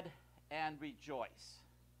glad and rejoice.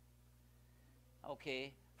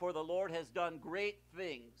 Okay, for the Lord has done great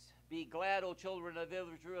things. Be glad, O children of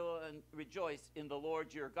Israel, and rejoice in the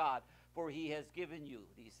Lord your God, for he has given you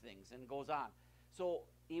these things. And it goes on. So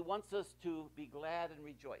he wants us to be glad and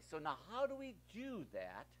rejoice. So now how do we do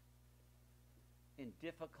that in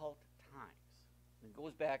difficult times? It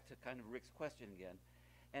goes back to kind of Rick's question again.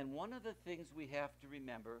 And one of the things we have to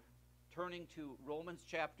remember, turning to Romans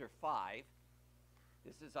chapter 5,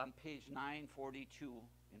 this is on page 942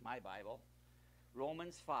 in my Bible,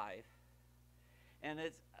 Romans 5. And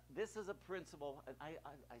this is a principle, and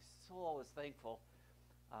I'm so always thankful.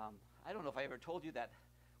 I don't know if I ever told you that.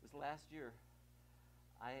 It was last year.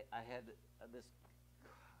 I had this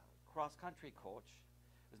cross-country coach.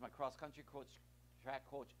 It was my cross-country coach, track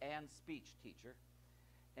coach, and speech teacher.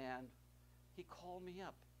 And he called me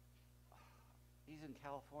up. He's in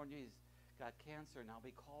California. He's got cancer now,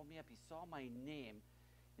 but he called me up. He saw my name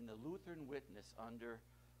in the Lutheran Witness under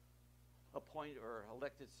appointed or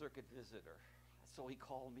elected circuit visitor. So he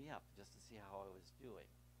called me up just to see how I was doing.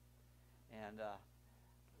 And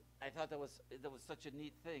I thought that was such a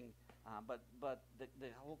neat thing. But the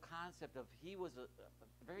whole concept of he was a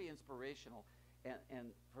very inspirational.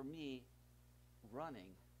 And for me,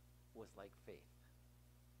 running was like faith.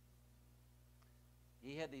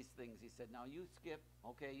 He had these things. He said, now you skip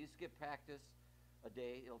practice a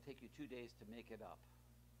day. It'll take you 2 days to make it up.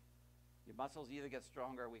 Your muscles either get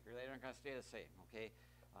stronger or weaker. They aren't going to stay the same, okay?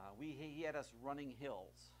 He had us running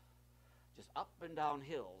hills, just up and down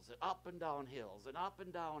hills, and up and down hills, and up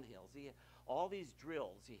and down hills. He had all these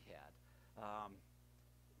drills he had.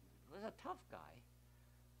 He was a tough guy,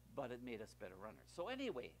 but it made us better runners. So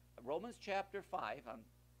anyway, Romans chapter 5 on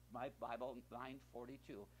my Bible,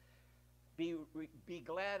 942. Be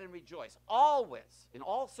glad and rejoice, always, in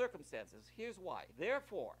all circumstances. Here's why.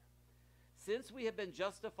 Therefore, since we have been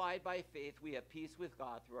justified by faith, we have peace with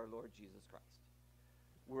God through our Lord Jesus Christ.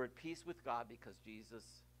 We're at peace with God because Jesus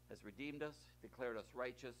has redeemed us, declared us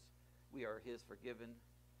righteous. We are his forgiven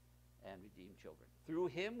and redeemed children. Through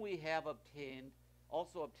him we have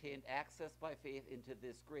also obtained access by faith into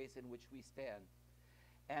this grace in which we stand.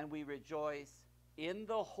 And we rejoice in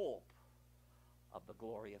the hope of the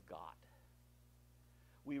glory of God.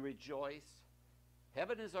 We rejoice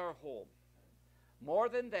Heaven is our home. More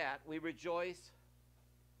than that, we rejoice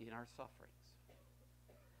in our sufferings,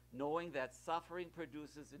 knowing that suffering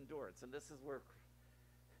produces endurance. And this is where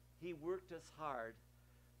he worked us hard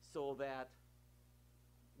so that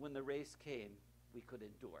when the race came, we could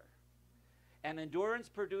endure. And endurance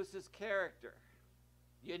produces character.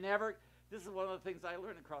 This is one of the things I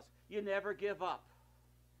learned across, you never give up.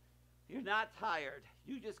 You're not tired.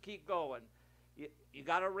 You just keep going. You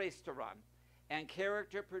got a race to run. And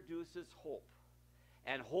character produces hope.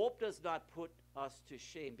 And hope does not put us to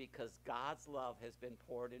shame because God's love has been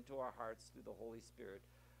poured into our hearts through the Holy Spirit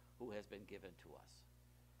who has been given to us.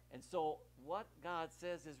 And so what God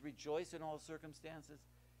says is rejoice in all circumstances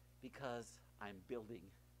because I'm building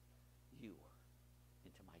you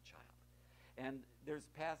into my child. And there's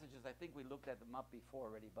passages, I think we looked at them up before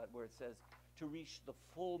already, but where it says to reach the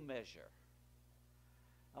full measure.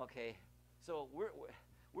 Okay, so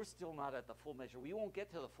we're still not at the full measure. We won't get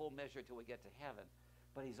to the full measure till we get to heaven,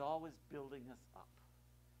 but he's always building us up.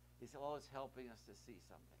 He's always helping us to see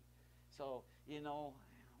something. So,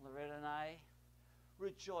 Loretta and I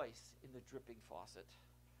rejoice in the dripping faucet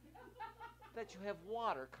that you have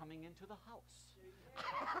water coming into the house.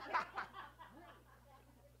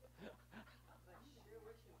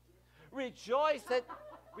 Rejoice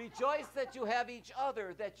that you have each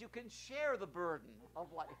other, that you can share the burden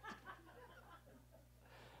of life.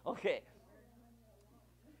 Okay.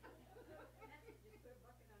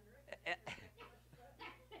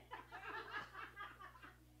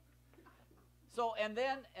 So and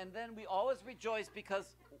then we always rejoice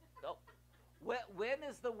because when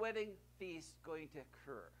is the wedding feast going to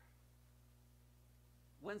occur?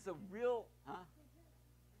 When's the real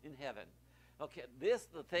in heaven? Okay,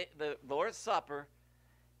 the Lord's Supper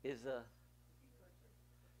is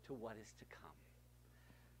to what is to come.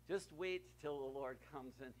 Just wait till the Lord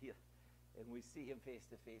comes and we see him face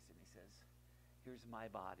to face and he says, here's my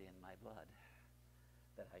body and my blood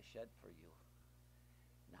that I shed for you.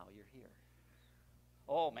 Now you're here.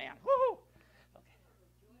 Oh, man. Woo! Okay.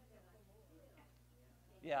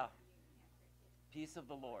 Yeah. Peace of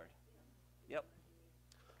the Lord. Yep.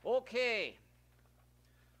 Okay.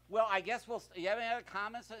 Well, I guess you have any other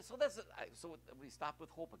comments? So we stop with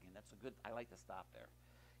hope again. That's a good, I like to stop there.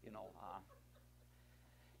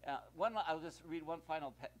 I'll just read one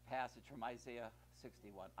final passage from Isaiah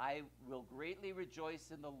 61. I will greatly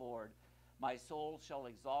rejoice in the Lord. My soul shall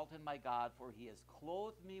exalt in my God, for he has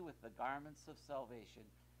clothed me with the garments of salvation.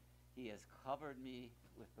 He has covered me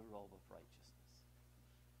with the robe of righteousness.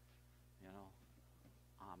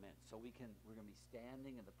 Amen. So we're going to be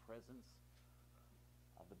standing in the presence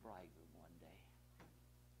of the bridegroom one day.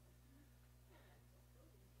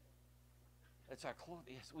 It's our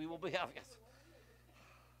clothing. Yes, we will be. Yes.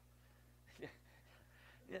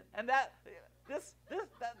 Yeah. And this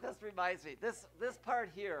reminds me. This part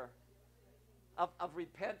here of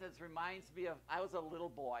repentance reminds me of I was a little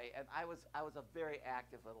boy, and I was a very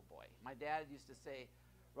active little boy. My dad used to say,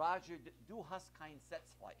 "Roger, du hast kein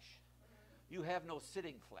Sitzfleisch. You have no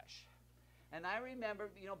sitting flesh." And I remember,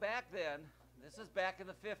 back then, this is back in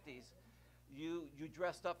the 50s, you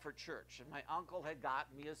dressed up for church. And my uncle had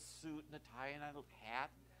gotten me a suit and a tie and a little hat.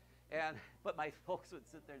 But my folks would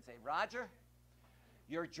sit there and say, "Roger,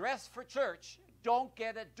 you're dressed for church. Don't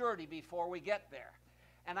get it dirty before we get there."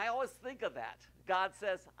 And I always think of that. God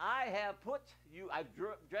says, I've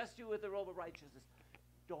dressed you with the robe of righteousness.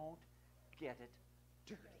 Don't get it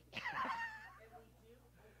dirty.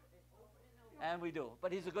 And we do.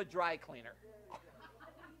 But he's a good dry cleaner.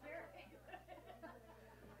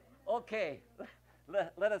 Okay,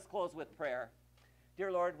 let us close with prayer.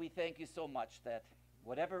 Dear Lord, we thank you so much that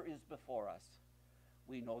whatever is before us,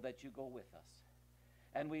 we know that you go with us.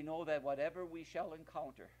 And we know that whatever we shall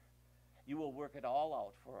encounter, you will work it all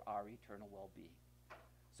out for our eternal well-being.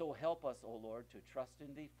 So help us, O Lord, to trust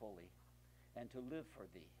in thee fully and to live for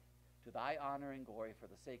thee, to thy honor and glory for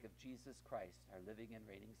the sake of Jesus Christ, our living and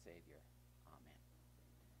reigning Savior.